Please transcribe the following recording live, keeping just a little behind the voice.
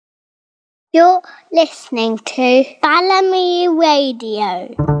You're listening to Bellamy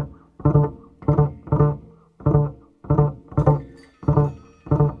Radio.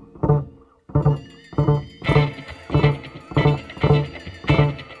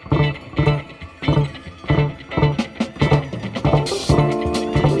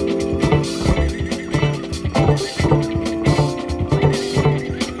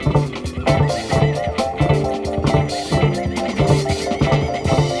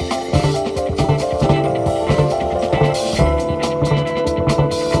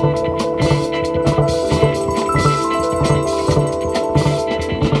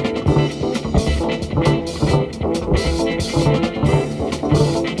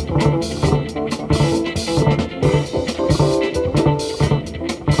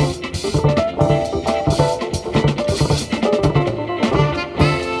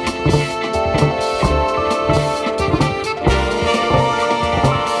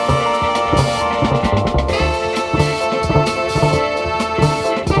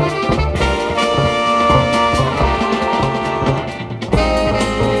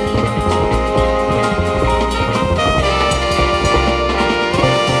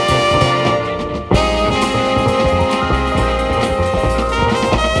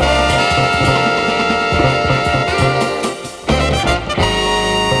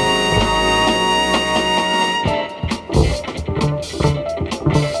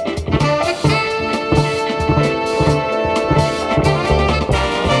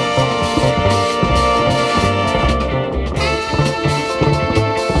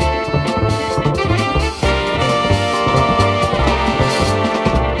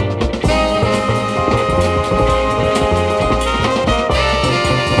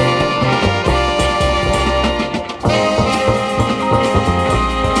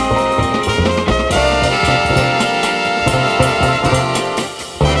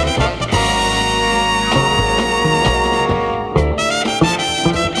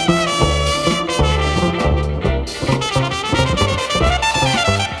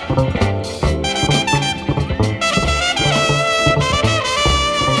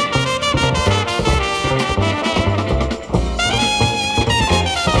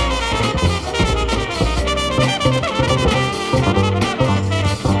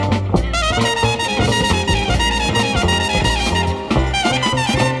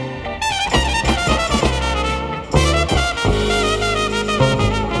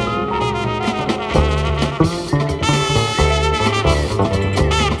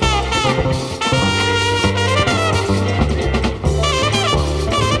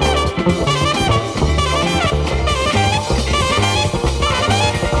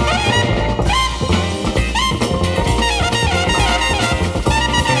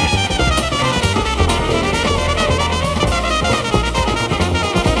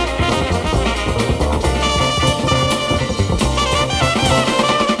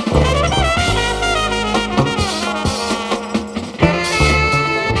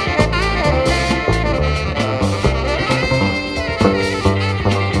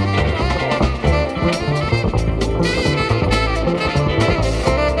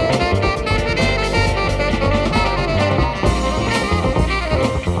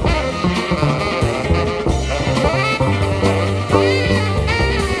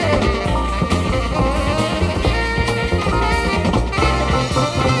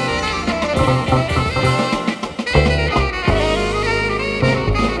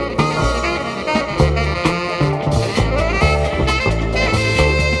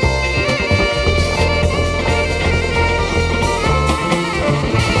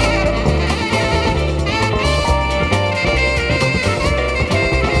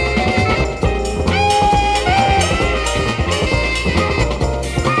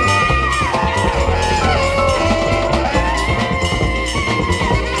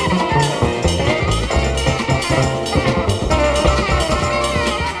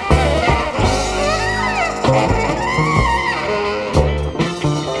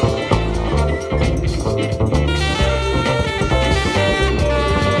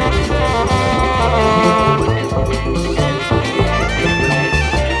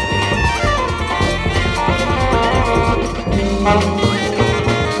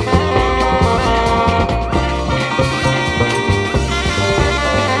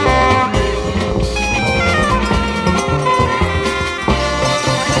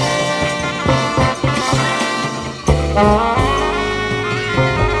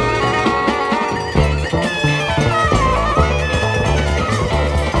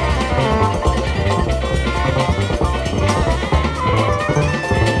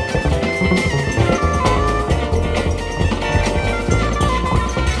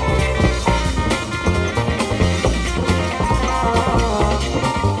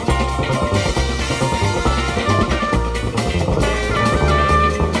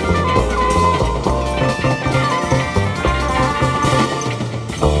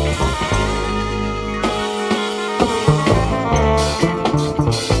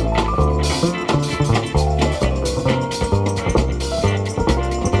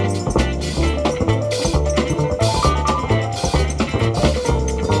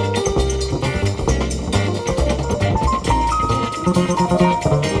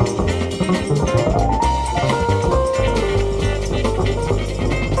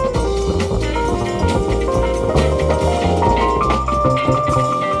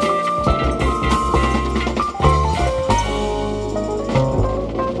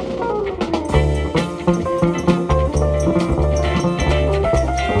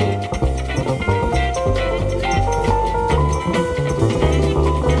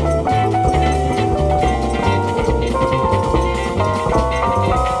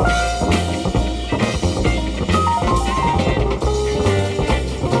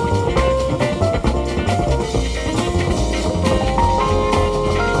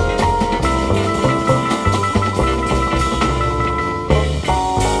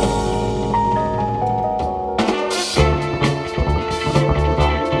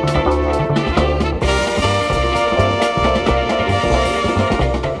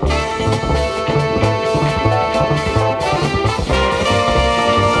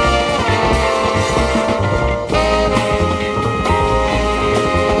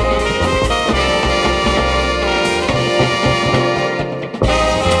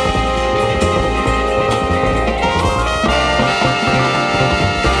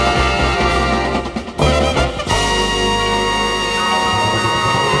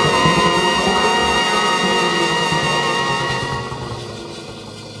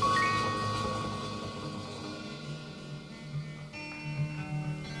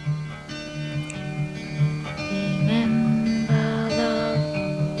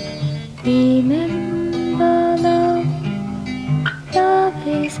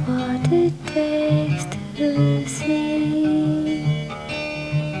 it takes to see.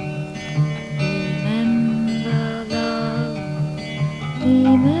 Remember love,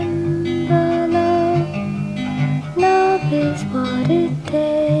 remember love. Love is what it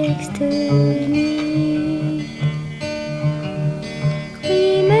takes to need.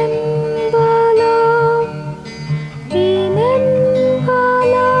 Remember love, remember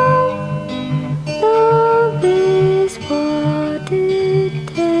love. Love is what it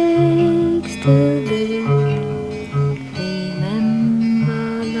takes to live.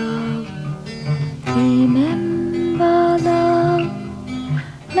 Remember love, remember love.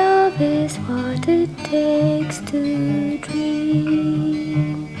 Love is what it takes to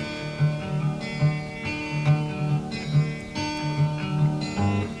dream.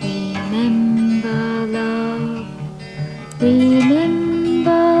 Remember love,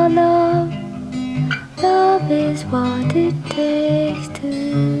 remember love. Love is what it takes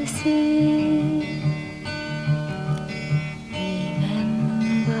to see.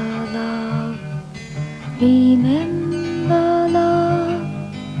 Remember love, remember love.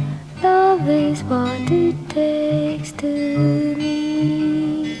 Love is what it takes to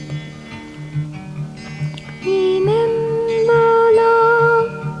meet. Remember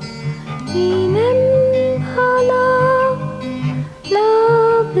love, remember love.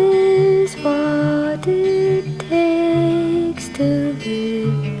 Love is what it takes to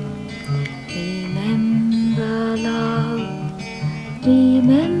live. Remember love,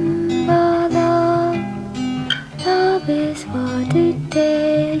 remember love. Love is what it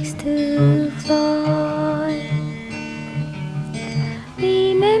takes to fly.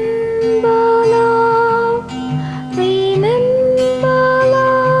 Remember love, remember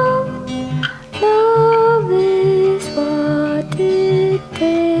love. Love is what it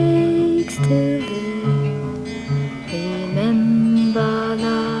takes to live. Remember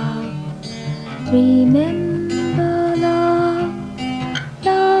love, remember love.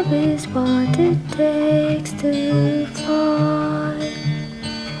 Love is what it takes to fly.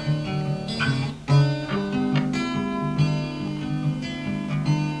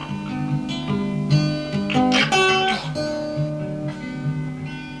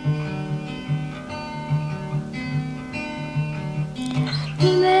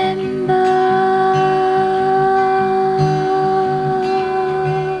 Remember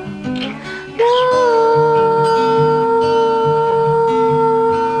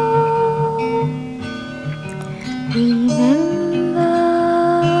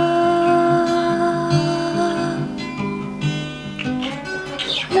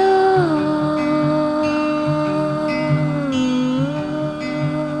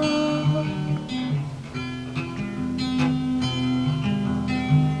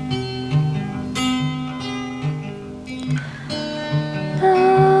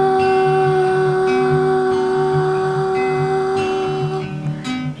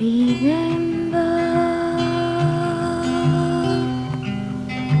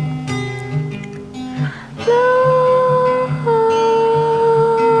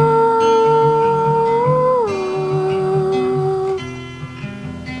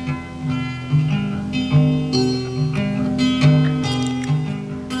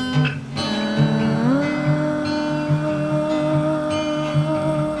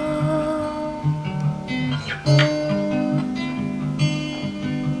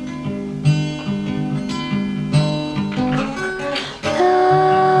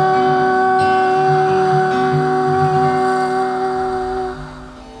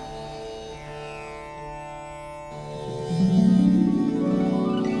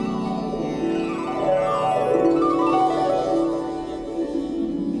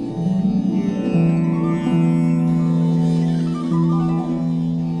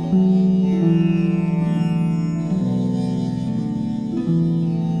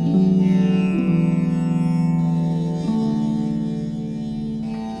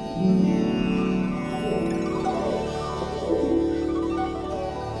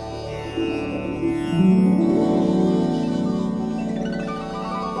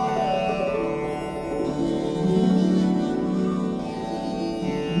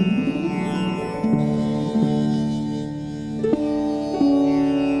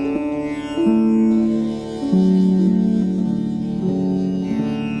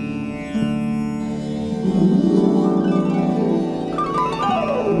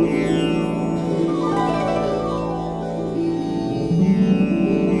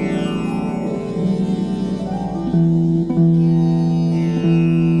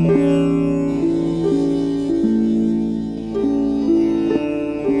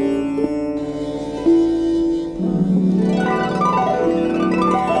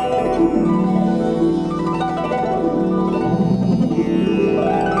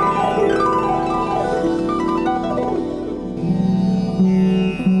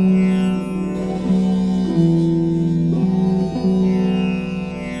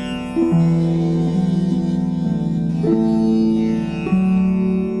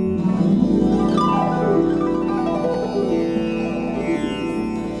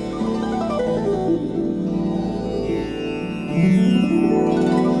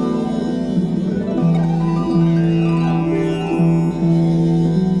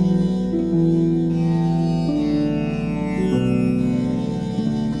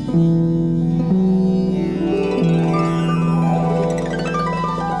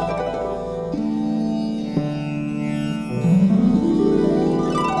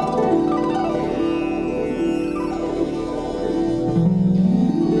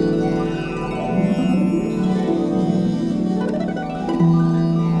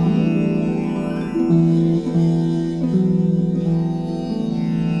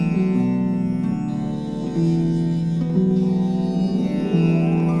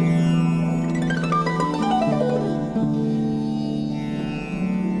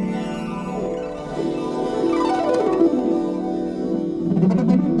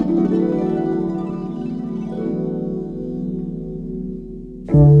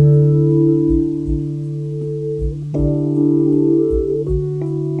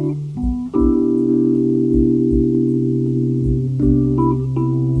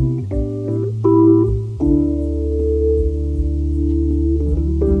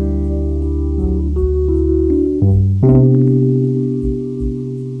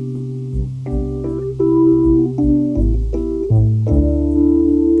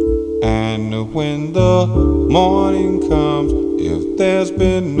the morning comes if there's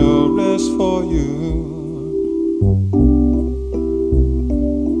been no rest for you.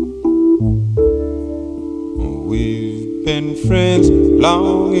 We've been friends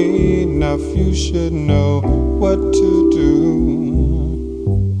long enough, you should know what to do.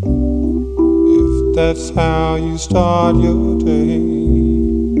 If that's how you start your day,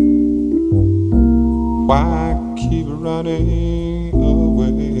 why keep running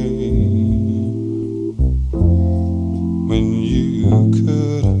away when you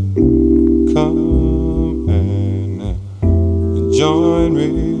could come and join me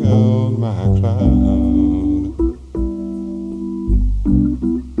on my cloud?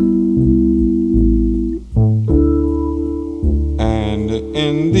 And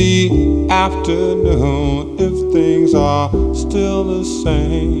in the afternoon, if things are still the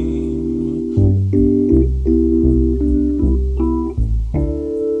same,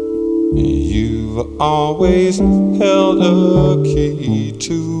 you've always held a key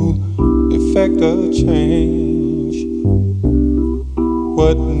to effect a change.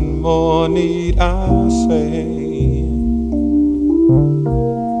 What more need I say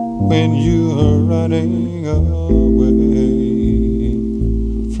when you're running away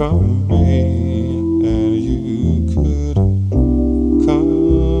from me? And you could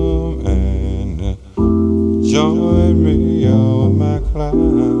come and join me on my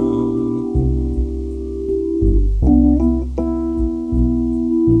cloud.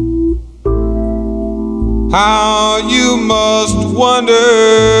 How you must wonder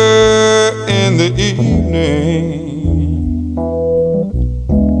in the evening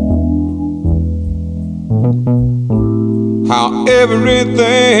how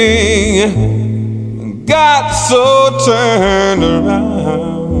everything got so turned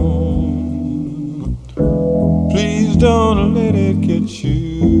around. Please don't let it get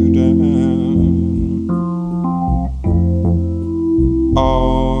you down.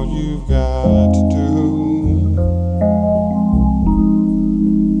 All you've got to do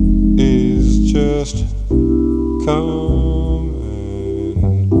is just come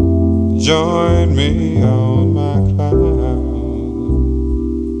and join me on my cloud.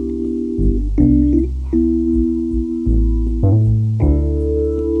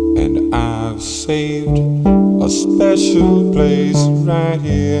 And I've saved a special place right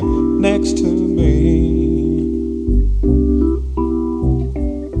here next to me.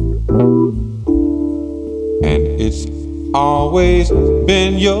 And it's always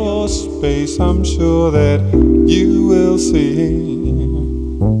been your space. I'm sure that you will see.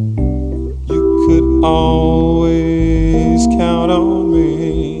 You could always count on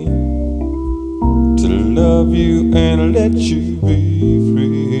me to love you and let you be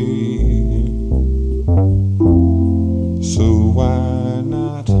free. So why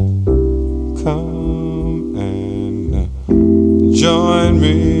not come and join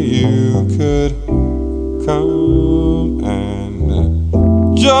me? You could come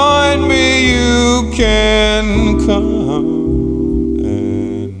and join me. You can come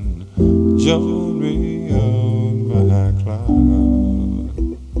and join me on my cloud.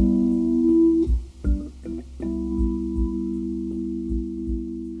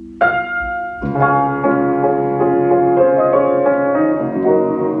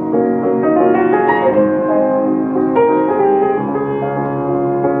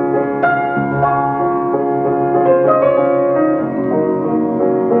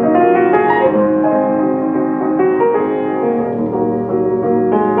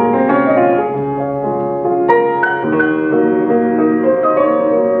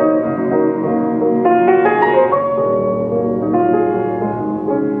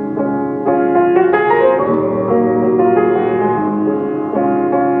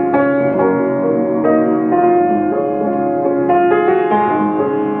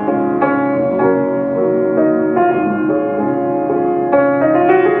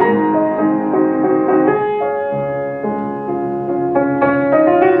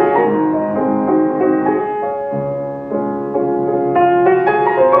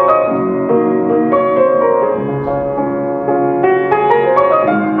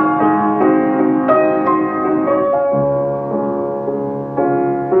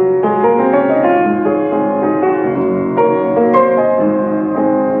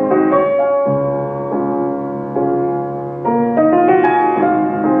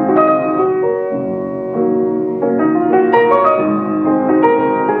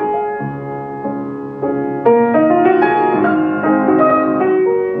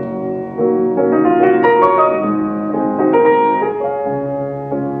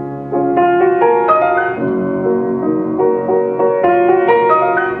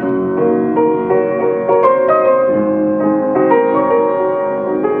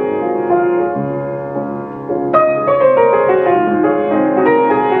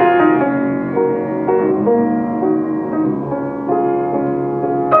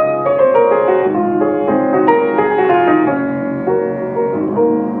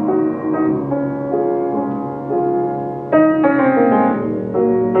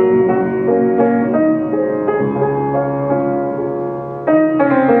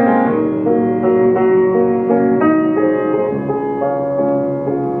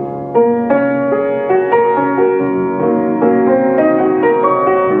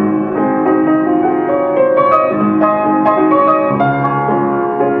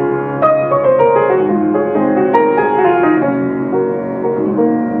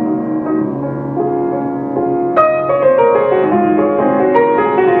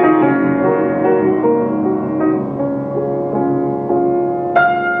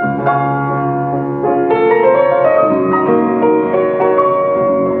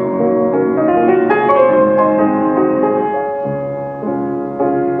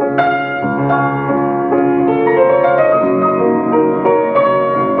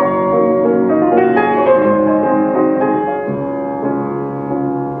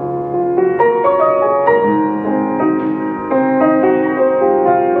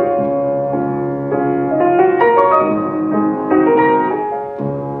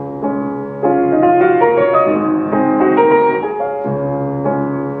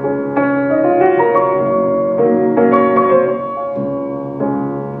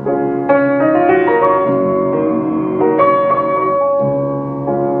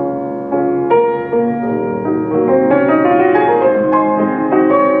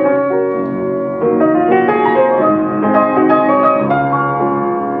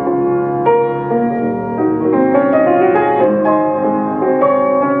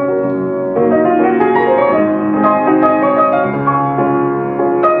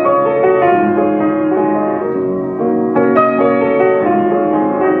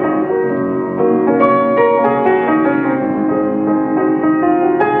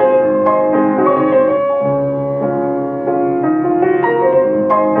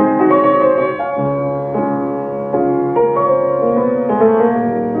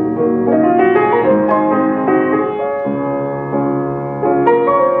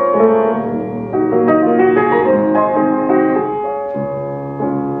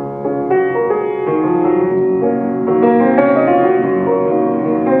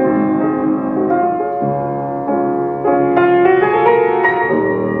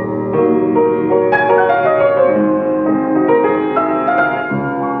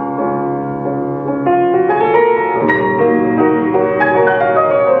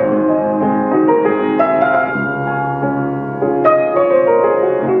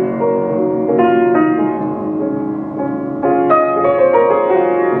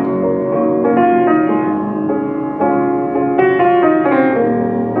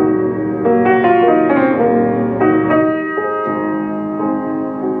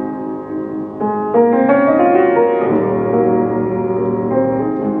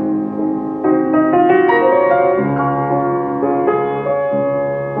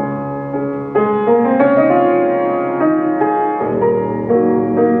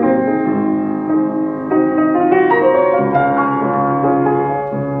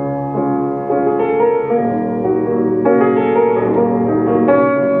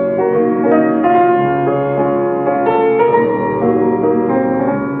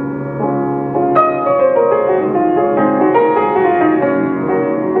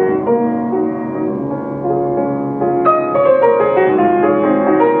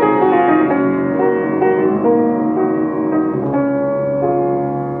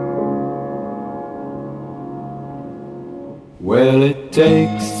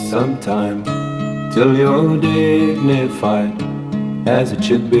 some time till you're dignified as it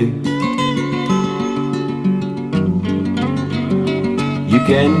should be. You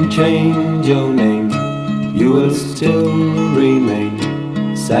can change your name, you will still remain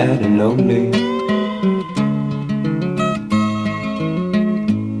sad and lonely.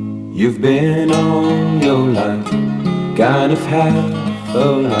 You've been on your life, kind of half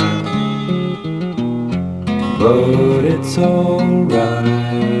alive, but it's alright.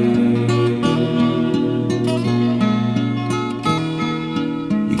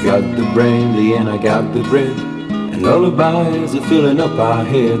 You got the brandy and I got the bread, and lullabies are filling up our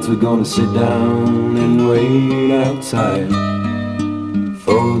heads. We're gonna sit down and wait outside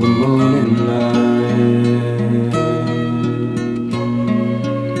for the morning light.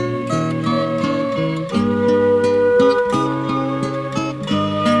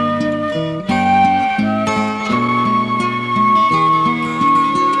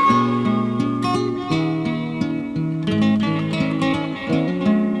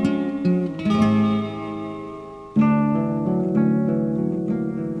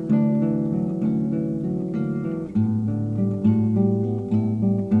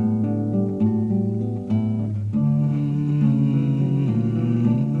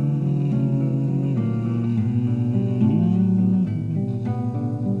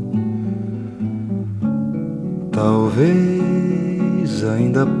 Talvez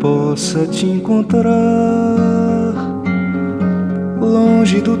ainda possa te encontrar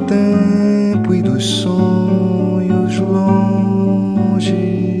longe do tempo e dos sonhos,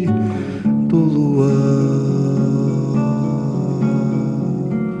 longe do luar.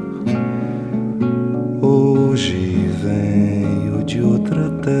 Hoje venho de outra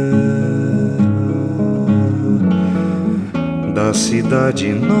terra, da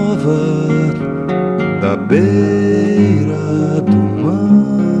cidade nova, da beira do mar.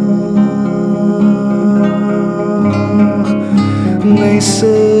 Nem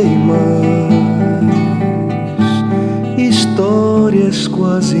sei mais histórias,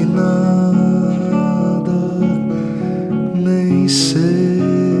 quase nada. Nem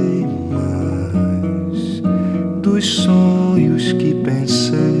sei mais dos sonhos que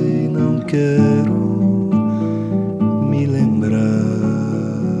pensei, não quero me lembrar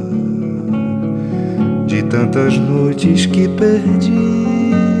de tantas noites que perdi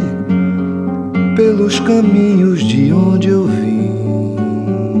pelos caminhos de onde eu vim.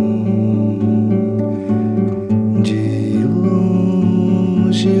 De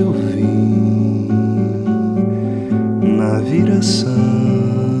longe eu vim na viração,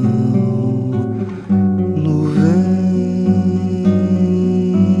 no vento,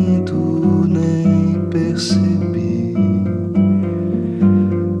 nem percebi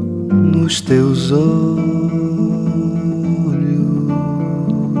nos teus olhos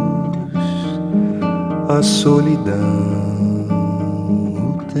a solidão,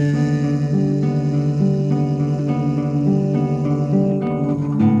 o tempo.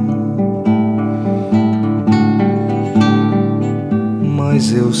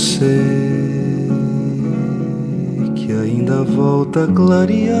 Mas eu sei que ainda volta a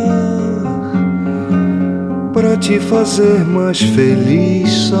clarear pra te fazer mais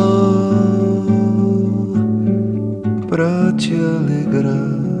feliz, só pra te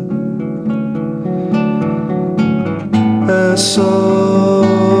alegrar. É só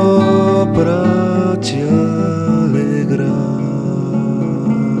pra te alegrar.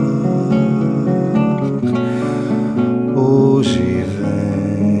 Hoje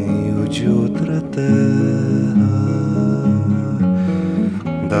venho de outra terra,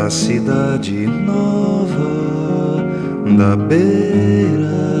 da cidade nova, da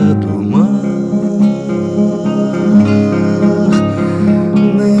beira do mar.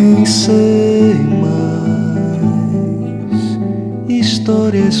 Nem sei mais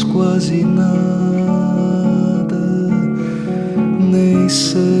histórias, quase nada. Nem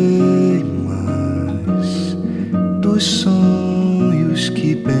sei mais dos sonhos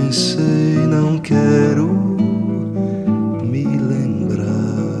que pensei, não quero me lembrar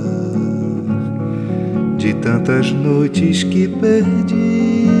de tantas noites que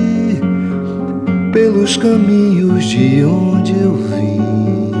perdi pelos caminhos de onde eu vim.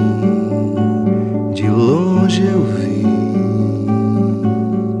 De longe eu vim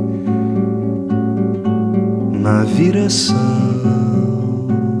na viração,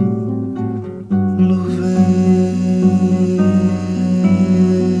 no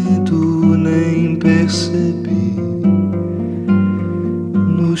vento, nem percebi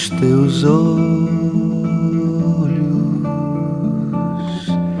nos teus olhos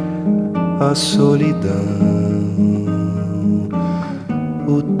a solidão,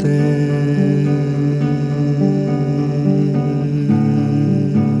 o tempo,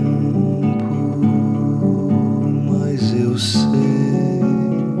 mas eu sei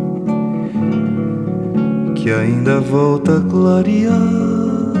que ainda volta a clarear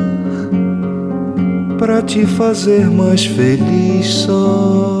pra te fazer mais feliz,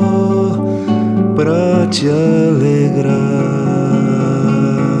 só pra te alegrar,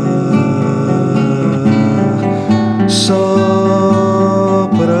 só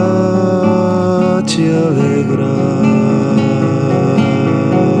pra te alegrar,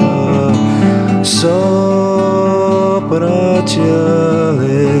 só pra te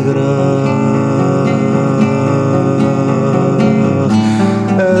alegrar,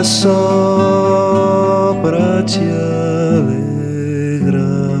 é só pra te alegrar.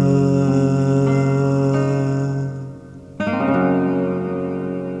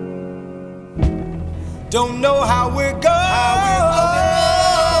 Don't know how we're going,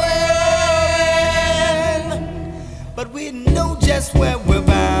 but we know just where we're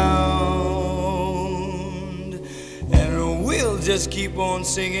bound, and we'll just keep on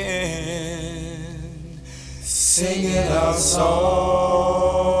singing, singing our song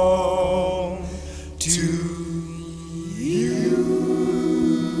to you.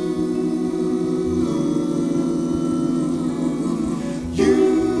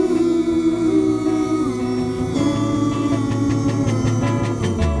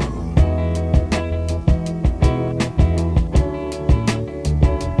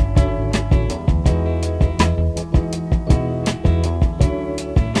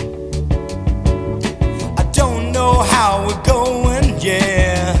 How we're going,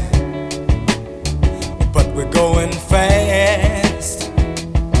 yeah, but we're going fast.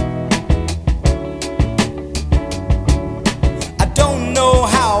 I don't know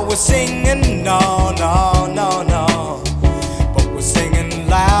how we're singing, no, no, no, no, but we're singing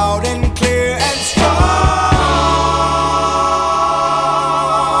loud and clear and strong.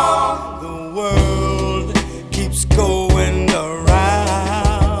 The world keeps going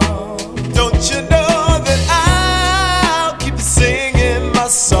around. Don't you know singing my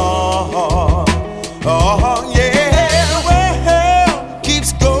song? Oh yeah, well,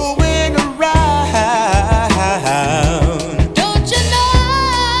 keeps going around. Don't you know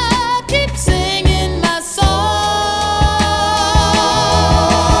I keep singing my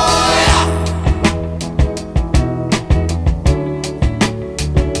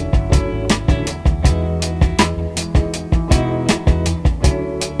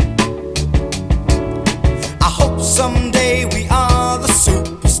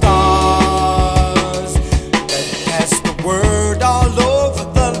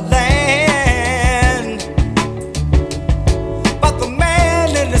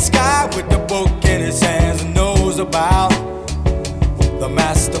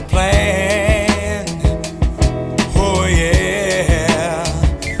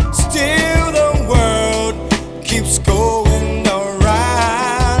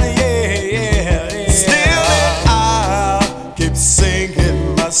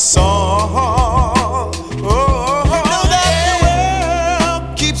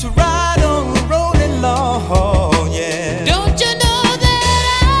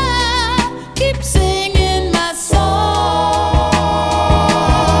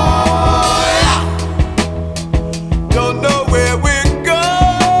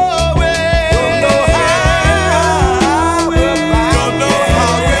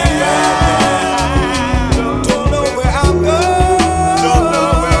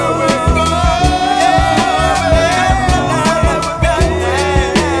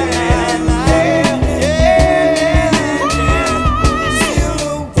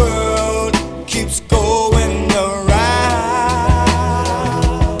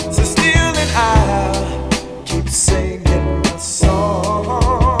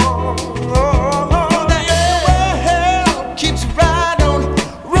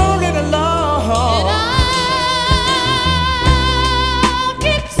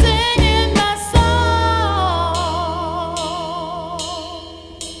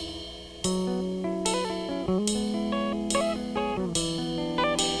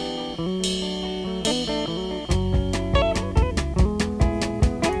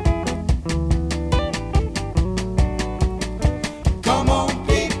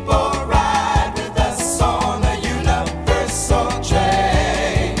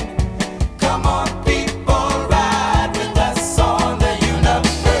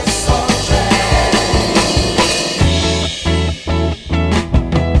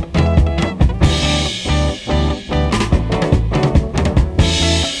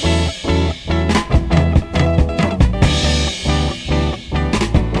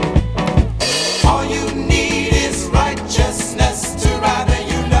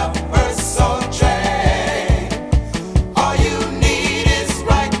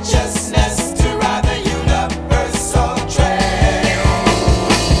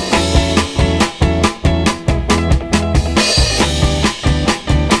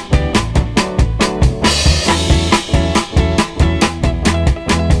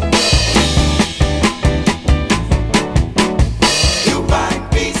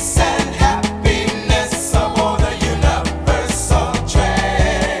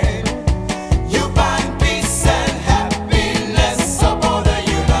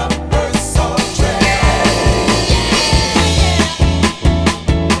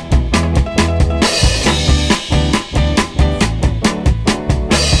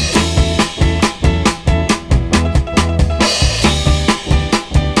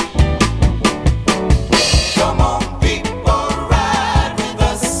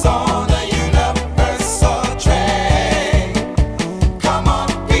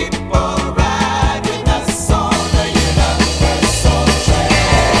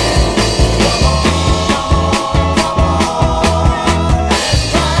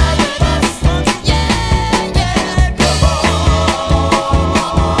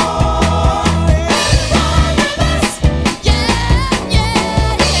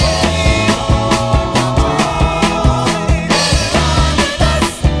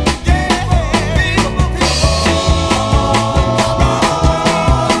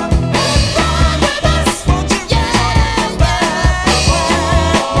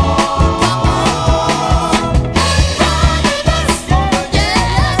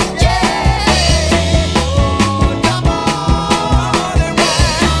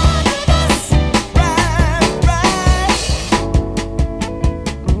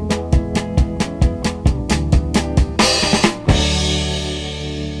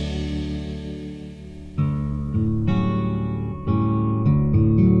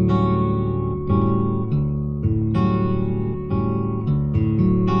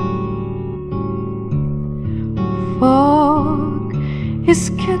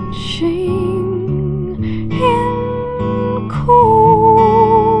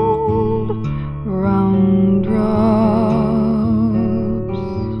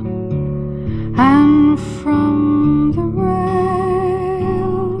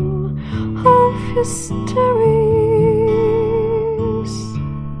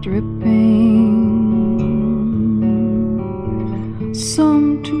dripping,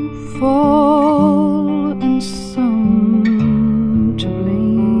 some to fall and some to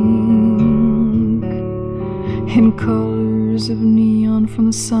blink, in colors of neon from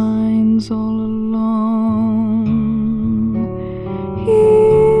the signs all along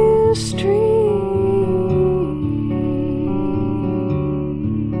his street.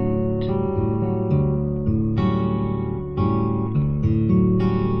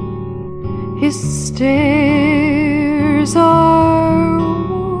 His stairs are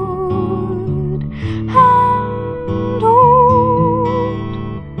wood and old,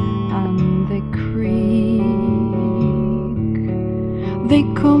 and they creak. They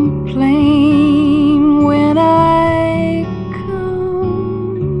complain when I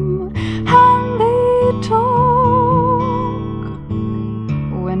come, and they talk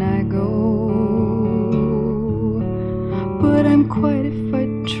when I go. But I'm quiet if I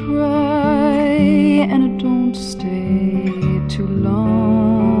try, and I don't stay too long,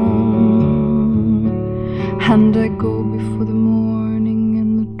 and I go before the morning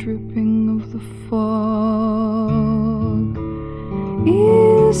and the dripping of the fog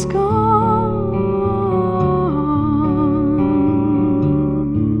is gone.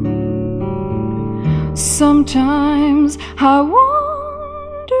 Sometimes I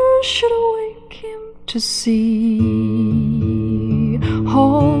wonder, should I wake him to see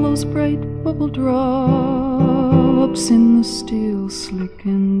all those bright bubble drops in the still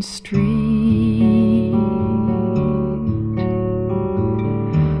slickened street.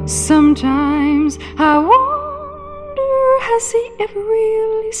 Sometimes I wonder, has he ever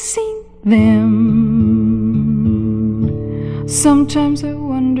really seen them? Sometimes I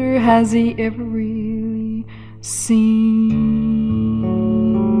wonder, has he ever really seen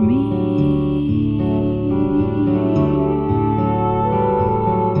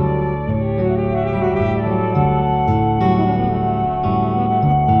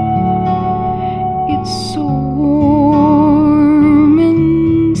so warm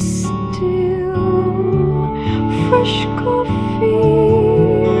and still, fresh coffee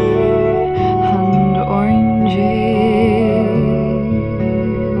and oranges,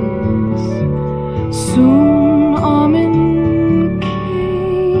 soon almond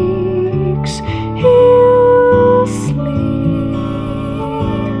cakes. He'll sleep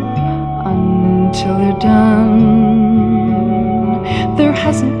until they're done. There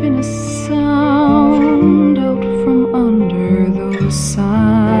hasn't been a sound out from under those signs.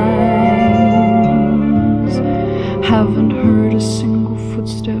 Haven't heard a single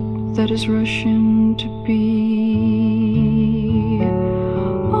footstep that is rushing to be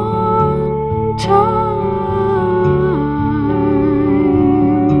on time.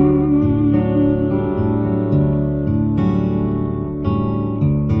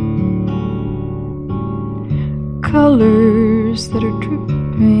 Colors that are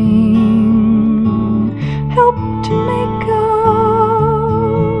dripping help to make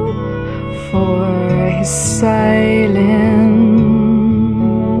up for his silence.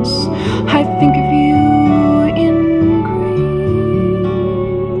 I think of you in green.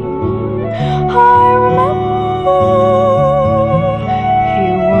 I remember he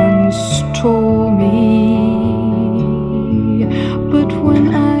once told me, but when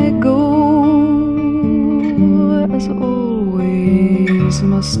I go, as always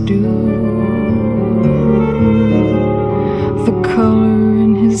must do, the color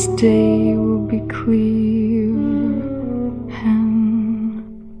in his day will be clear and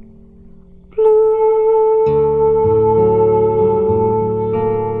blue.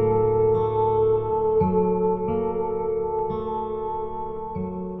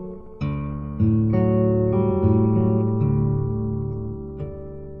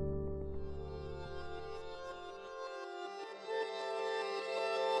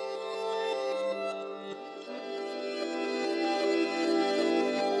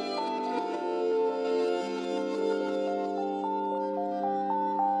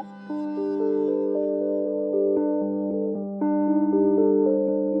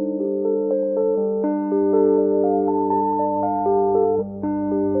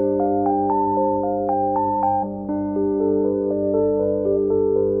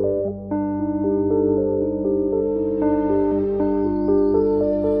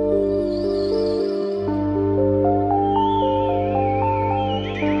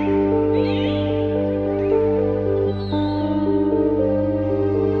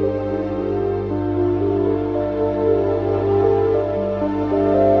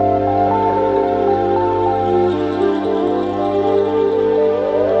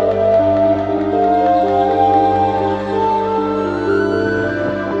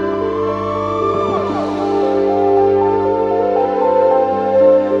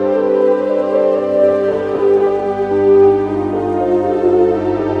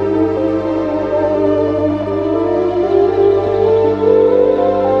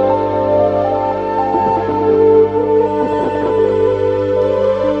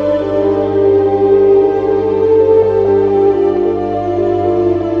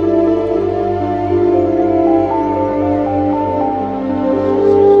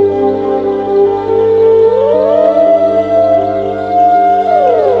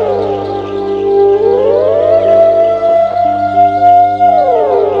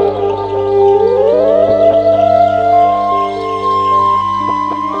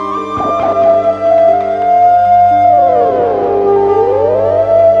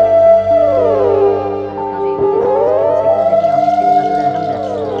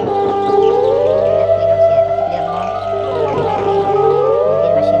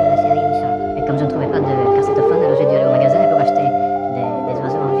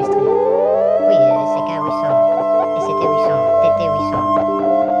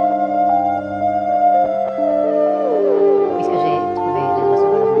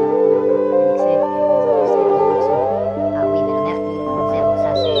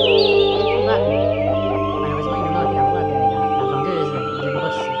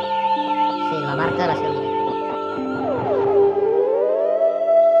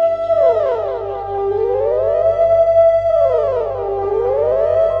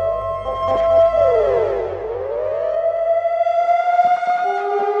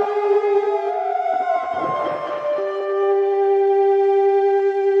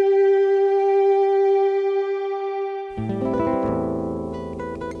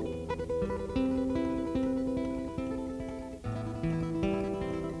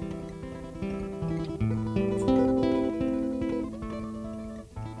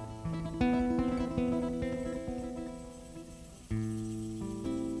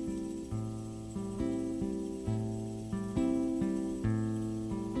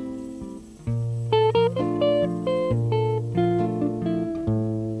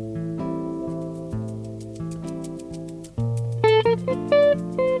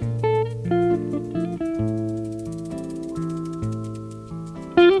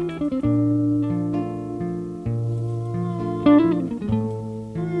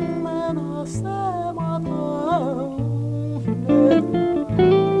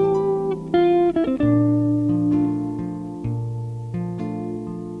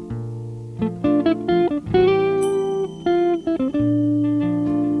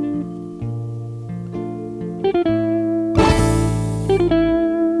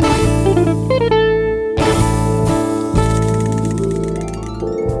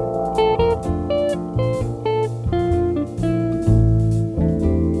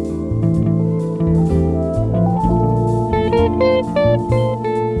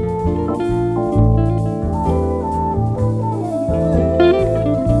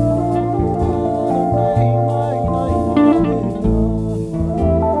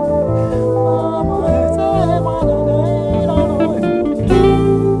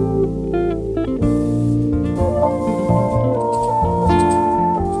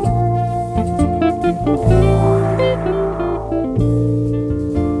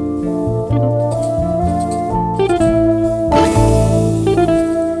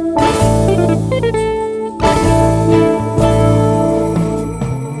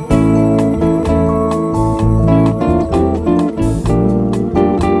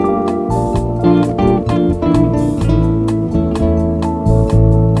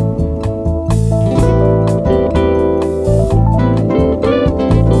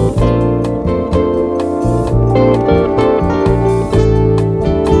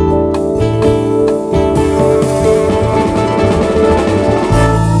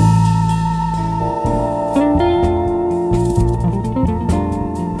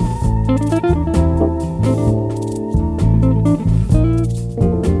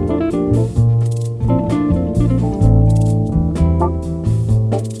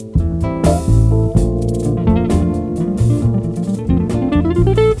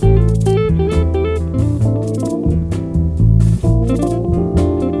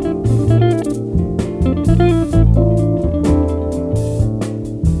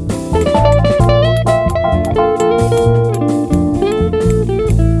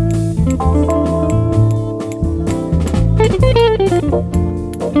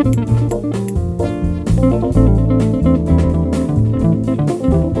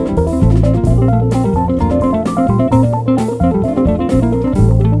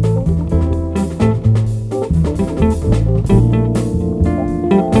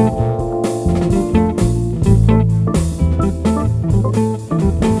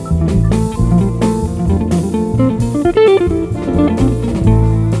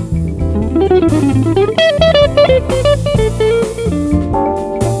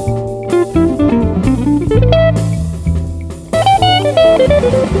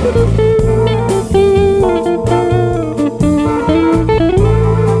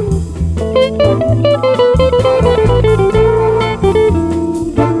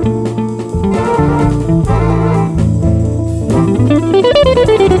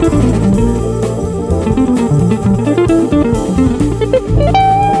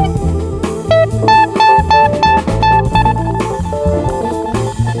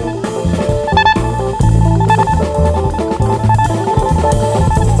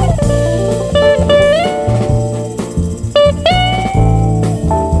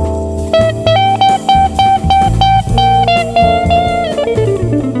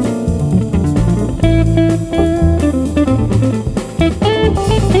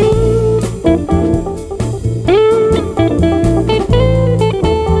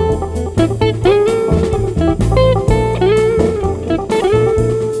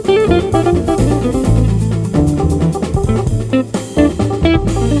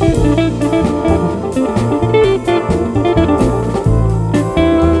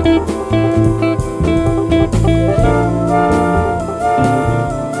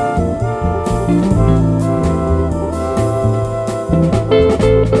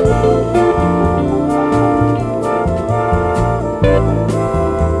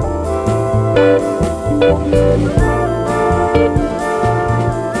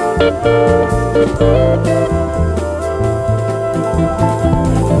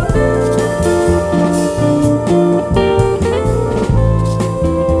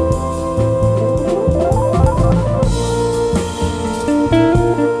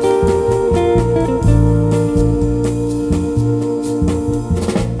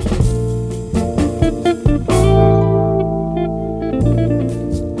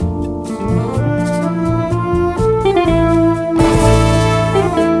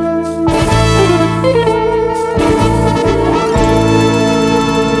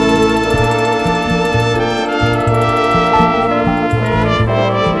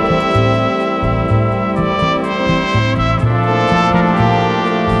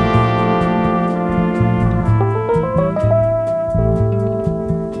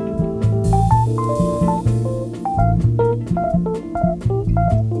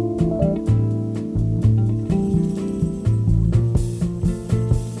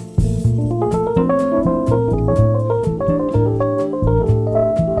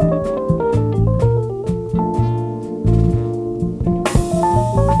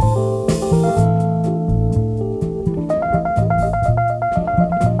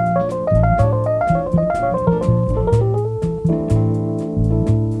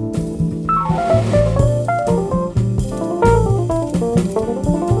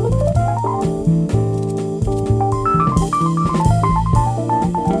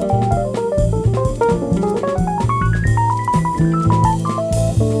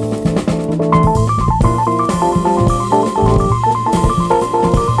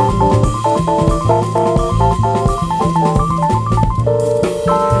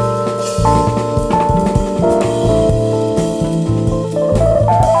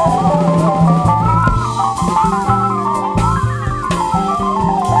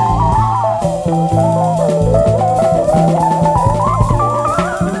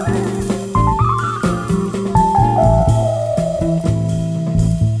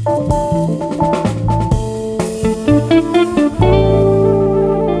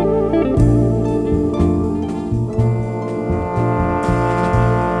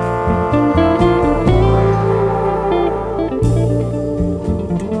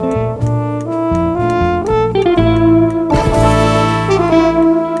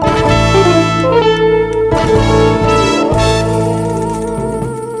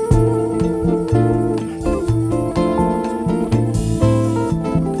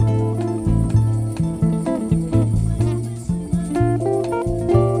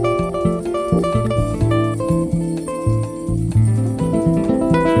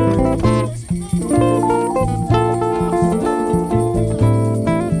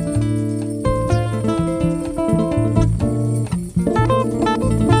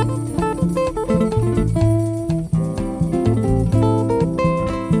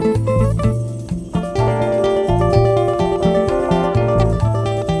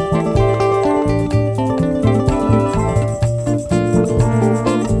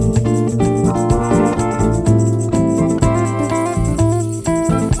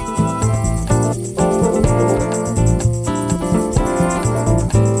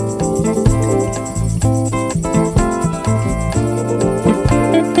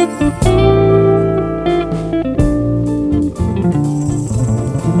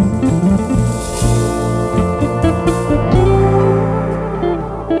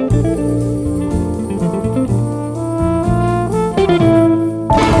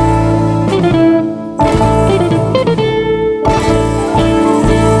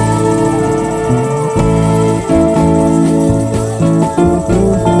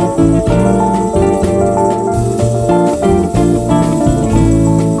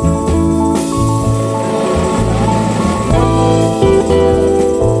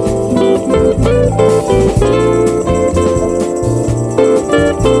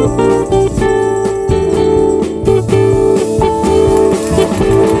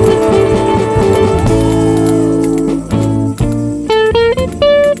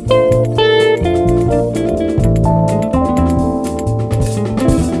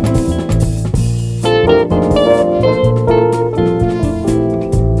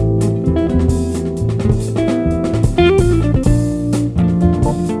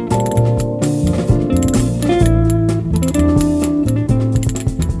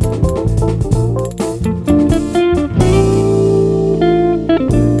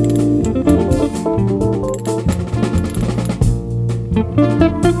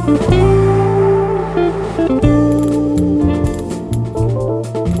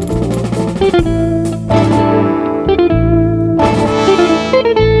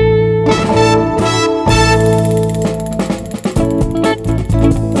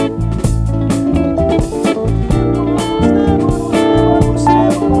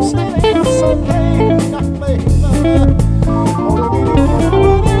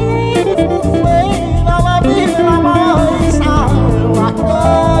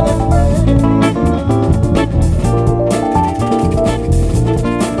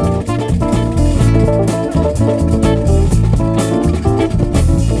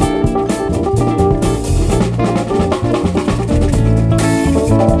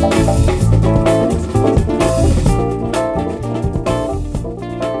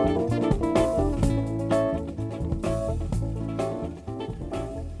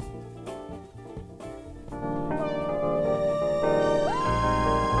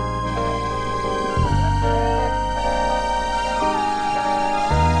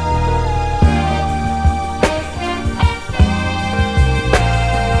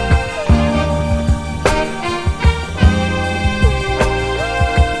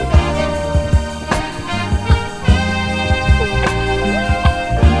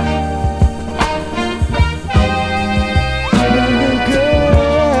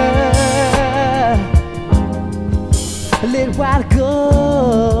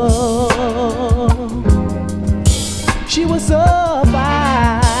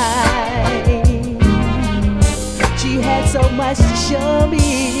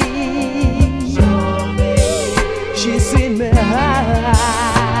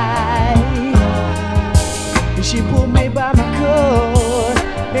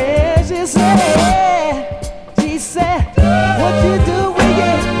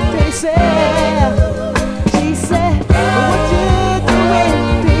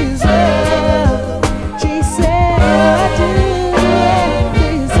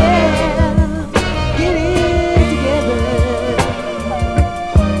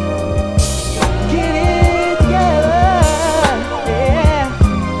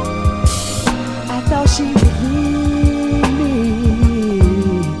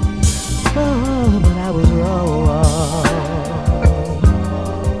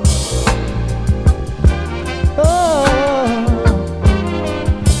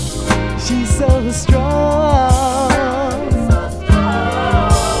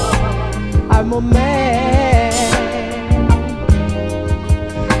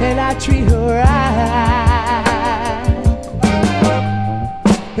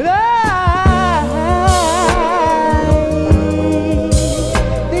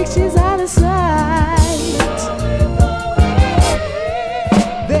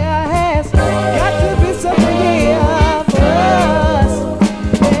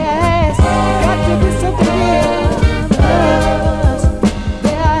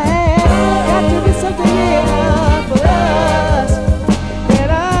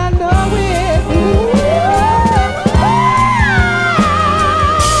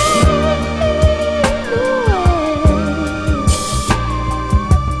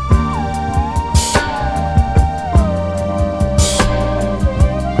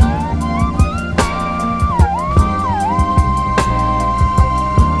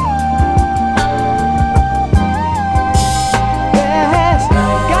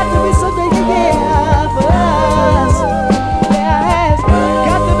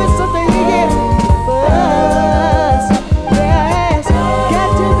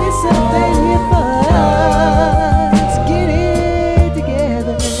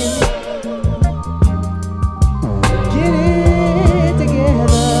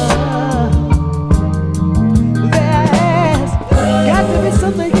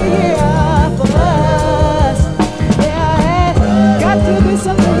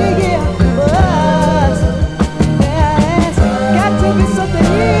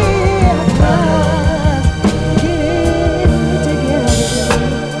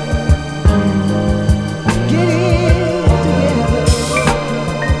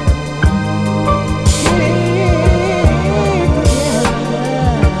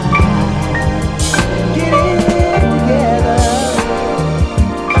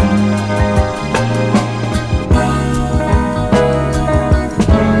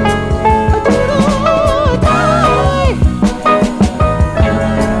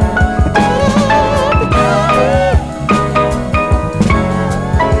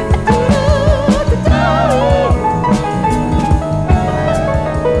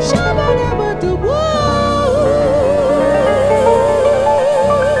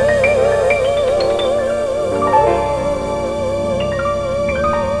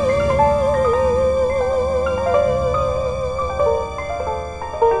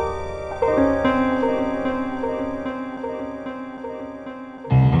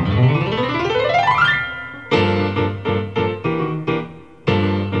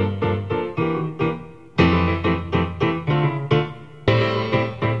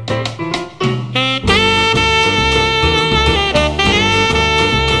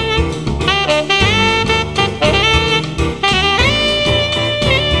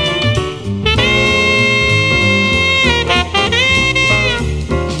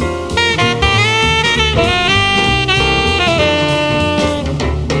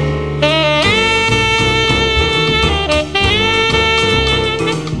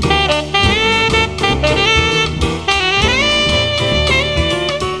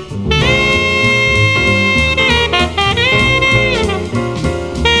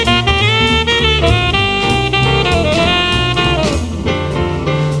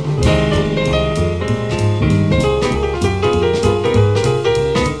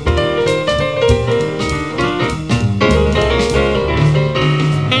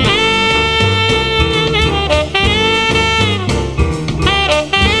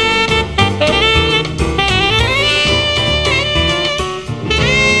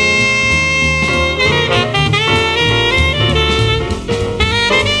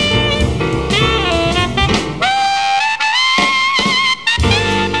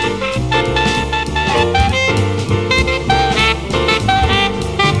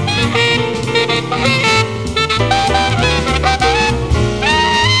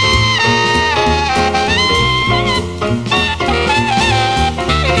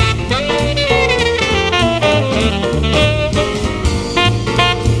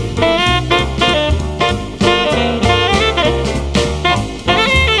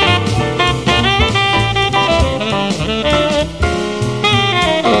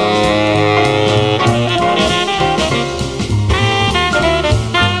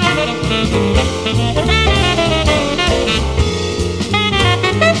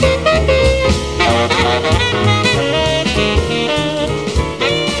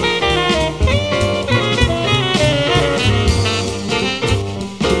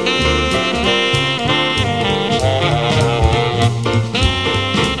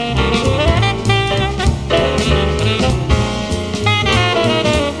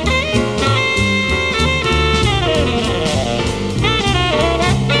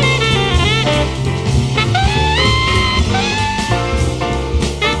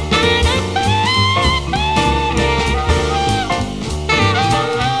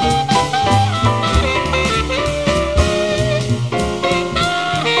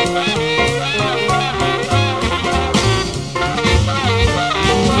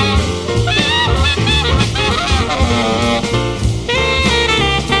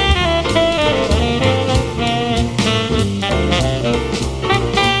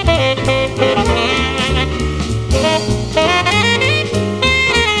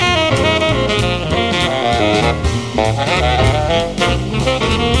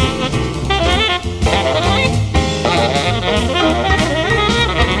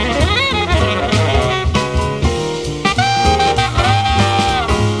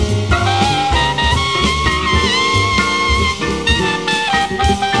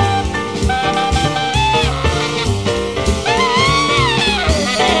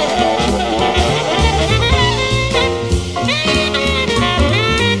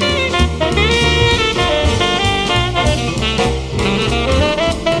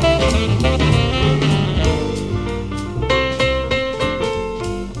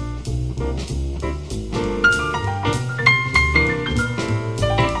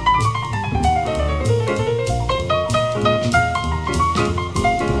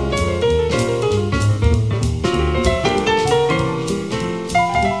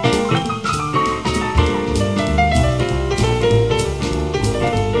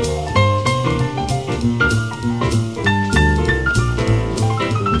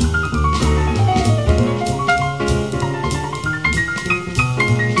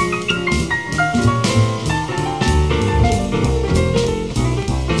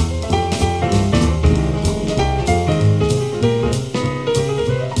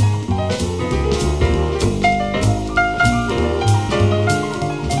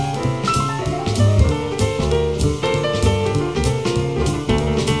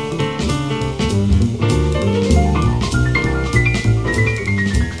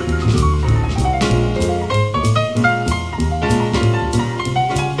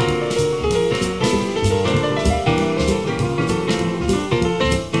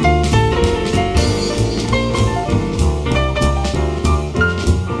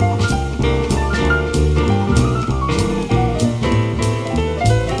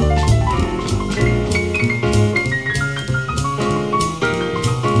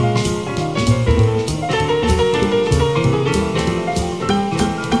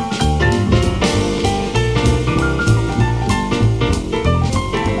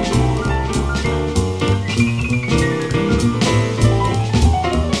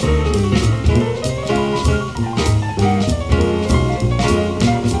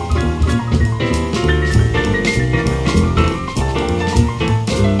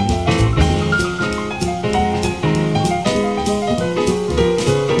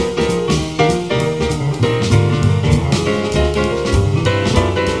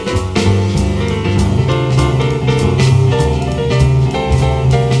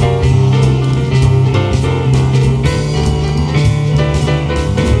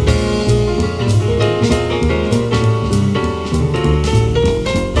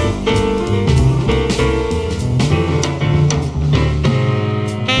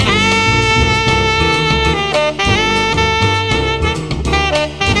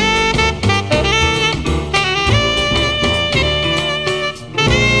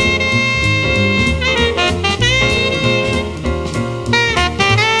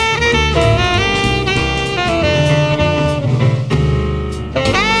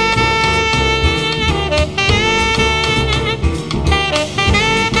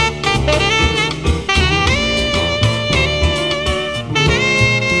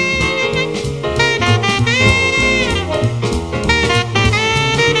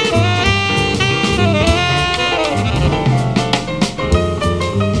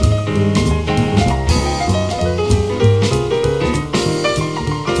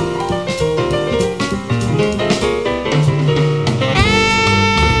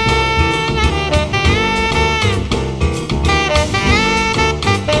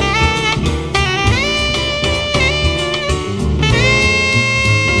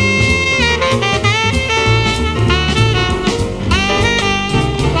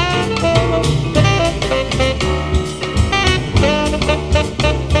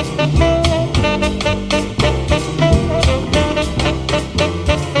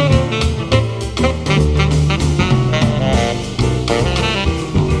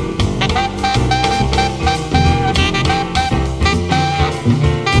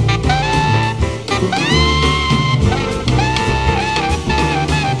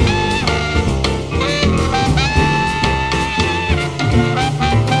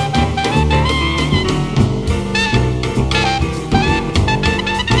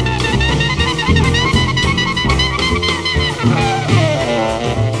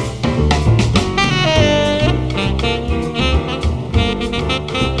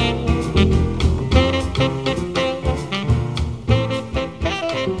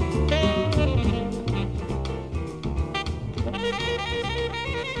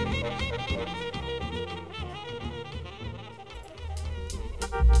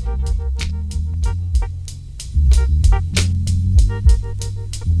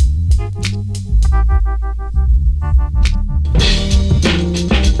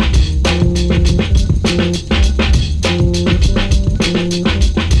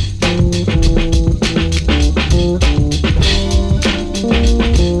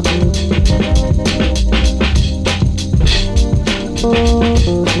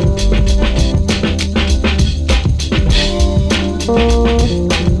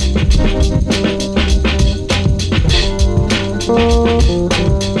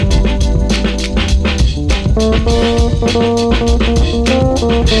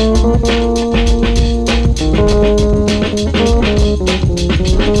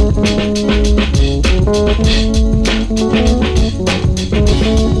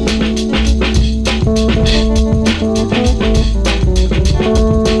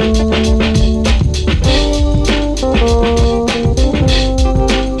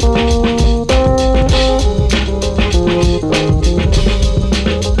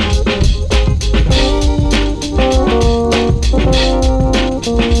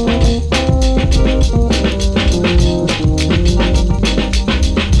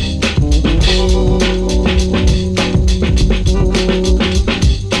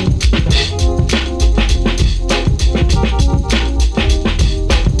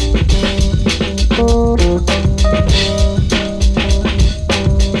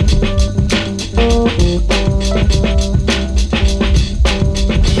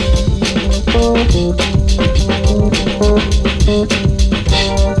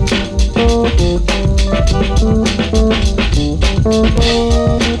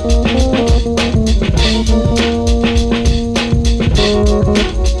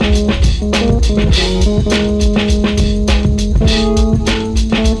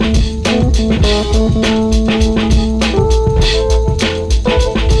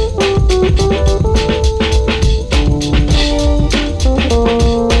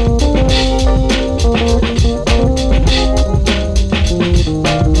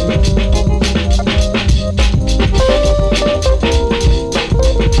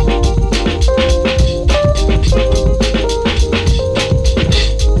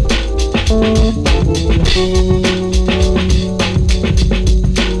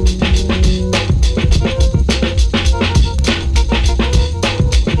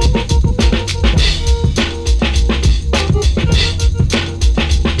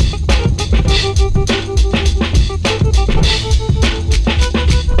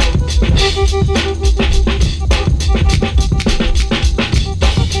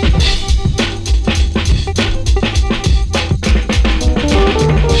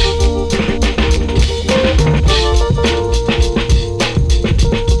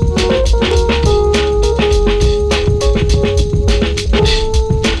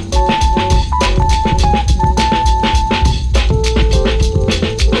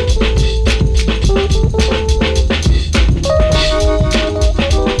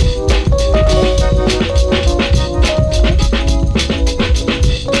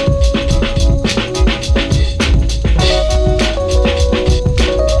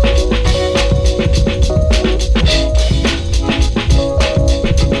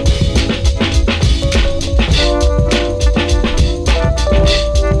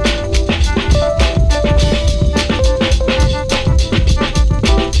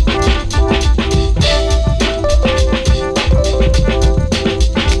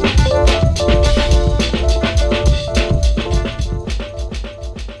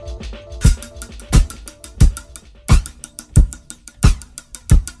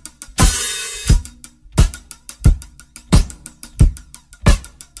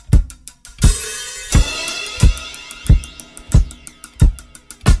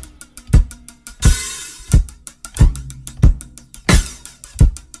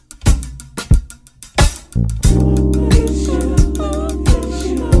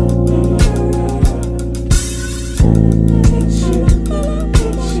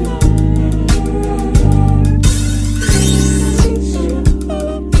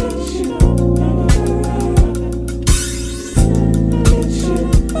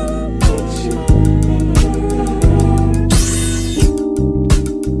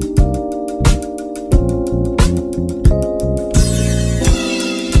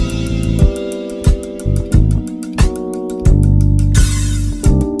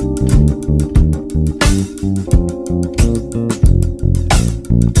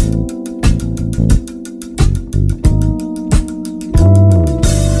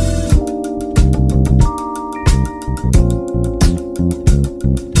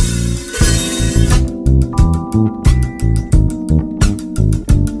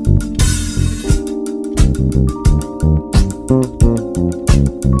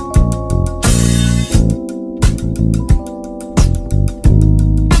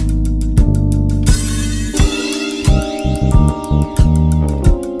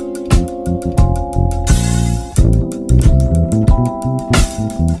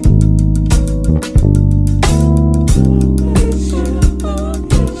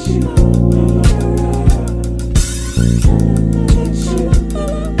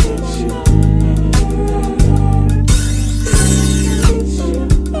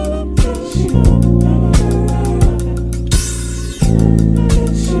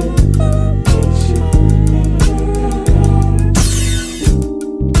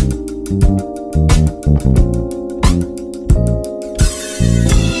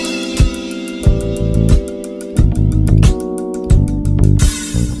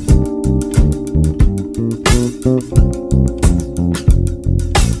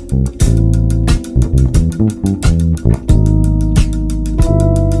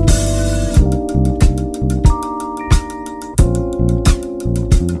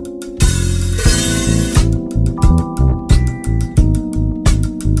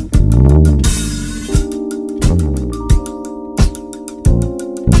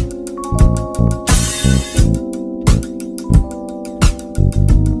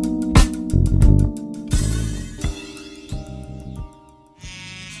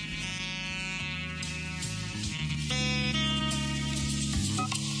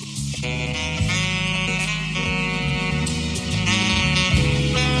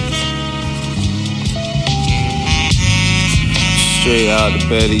 Straight out the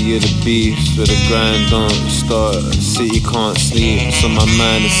belly of the beast, where the grind don't start. City can't sleep, so my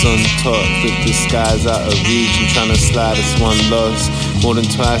mind is on top. Flip the skies out of reach, I'm trying to slide this one loss. More than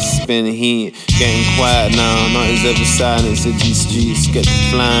twice it's been heat, getting quiet now. Nothing's ever silence in these streets. Get to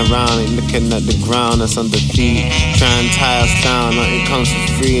flying round, ain't looking at the ground that's under feet. Try and tie us down, nothing comes for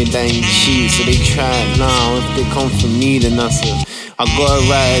free and that ain't cheap. So they try it now, if they come for me then that's it. I gotta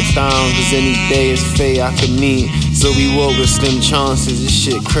write it down, cause any day is fate I could meet. So we walk with slim chances, this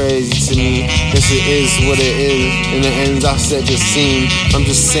shit crazy to me. Yes it is what it is, in the ends I set the scene. I'm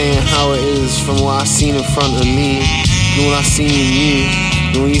just saying how it is from what I seen in front of me. Know what I seen in you,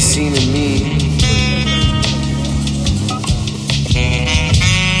 know what you seen in me.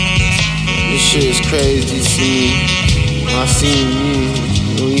 This shit is crazy to me. What I seen in you,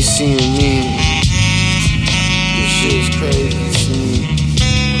 know what you seen in me. This shit is crazy to me.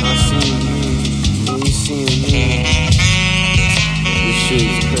 I see you, when you see me. This shit is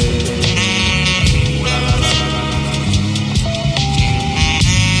crazy.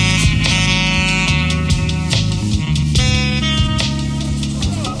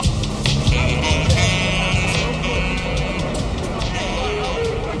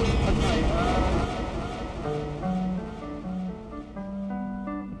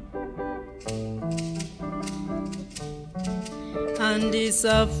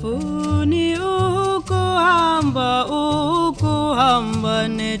 Andisafuni ukuhamba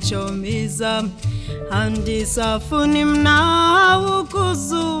nechomiza. Andisafuni mna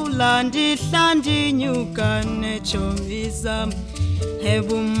ukuzula ndihla ndinyuka nechomiza.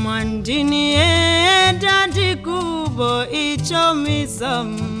 Hebu mandini enda ndikubo ichomiza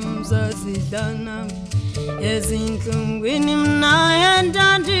mzazidana. Ezinhlungwini mna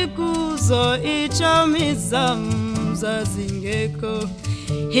enda ndikuzo ichomiza zingeko.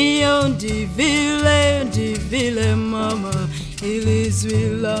 Hiyo ndivile mama, ilizwi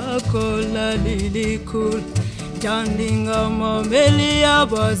lako lalilikula. Dandinga mameli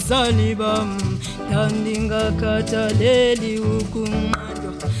abazali bam, dandinga kataleli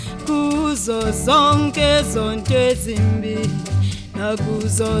ukumado. Kuzo zonke zonke zimbi, na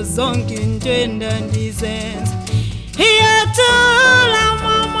kuzo zonke ntenda ndizenza. Hiyo tula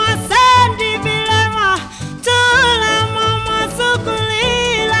mama sendi bilema, tula mama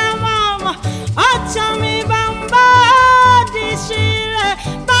sukulila mama. Acha mi bamba dishile,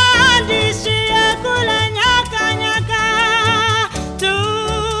 bandishile kula nyaka nyaka.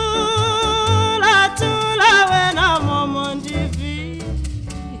 Tula wena mama ndivile,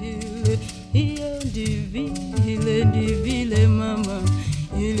 iyo ndivile mama.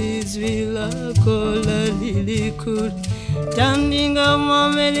 Ilizwi lako lalilikula. Dandinga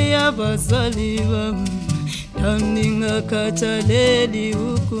mameli abazali bam, dandinga kataleli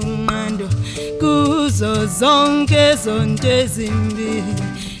ukumando. Kuzo zonke zonke zimbi,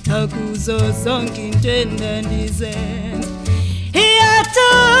 na kuzo zonke ntenda ndizenza. Hiya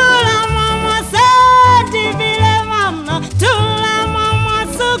tula mama sadi vile mama, tula mama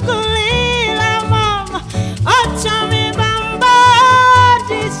sukulila mama. Acha mi bamba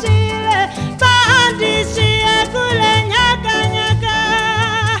dishile, bandishile kule nyaka nyaka.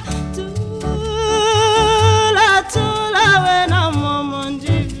 Tula wena mama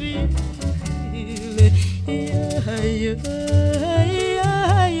ndivile. Iyo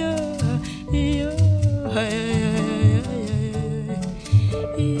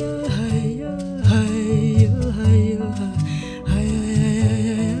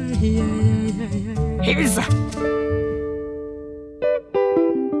Heza.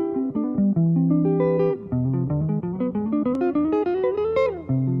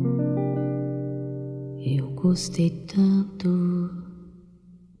 Eu gostei tanto,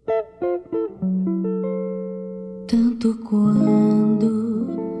 tanto quando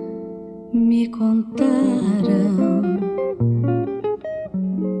me contaram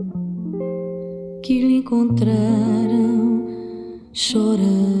que lhe encontraram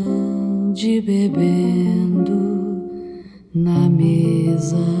chorando e bebendo na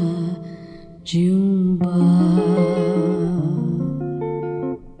mesa de bar.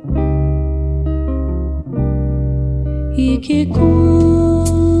 E que quando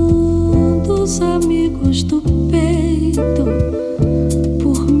os amigos do peito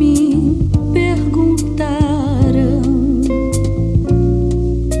por mim perguntaram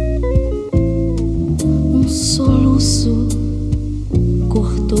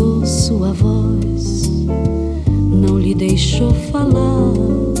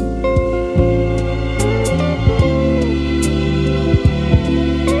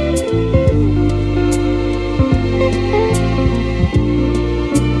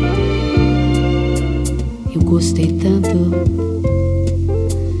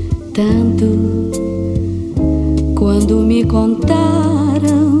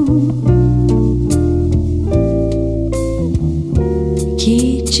falaram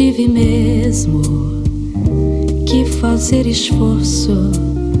que tive mesmo que fazer esforço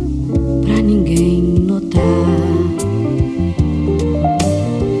pra ninguém notar.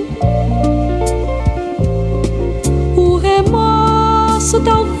 O remorso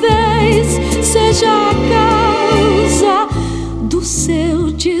talvez seja a causa do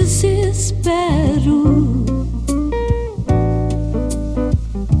seu desespero.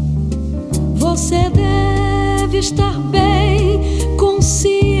 Você deve estar bem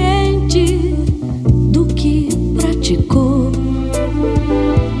consciente do que praticou.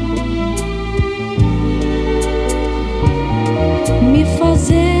 Me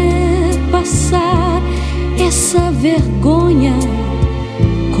fazer passar essa vergonha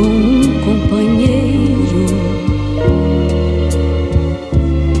com um companheiro.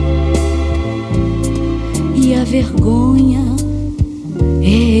 E a vergonha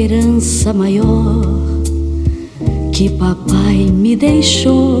é herança maior que papai me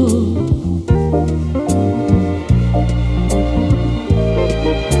deixou.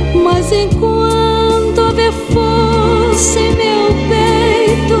 Mas enquanto houver força em meu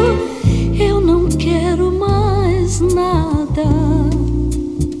peito, eu não quero mais nada.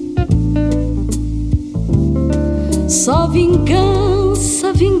 Só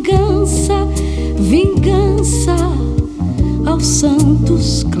vingança, vingança, vingança aos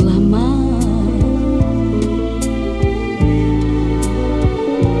santos clamar.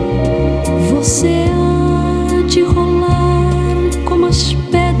 Você há de rolar como as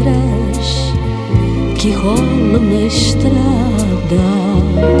pedras que rolam na estrada,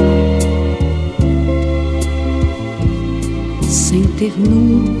 sem ter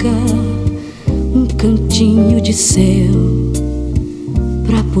nunca um cantinho de céu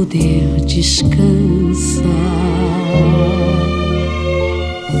pra poder descansar.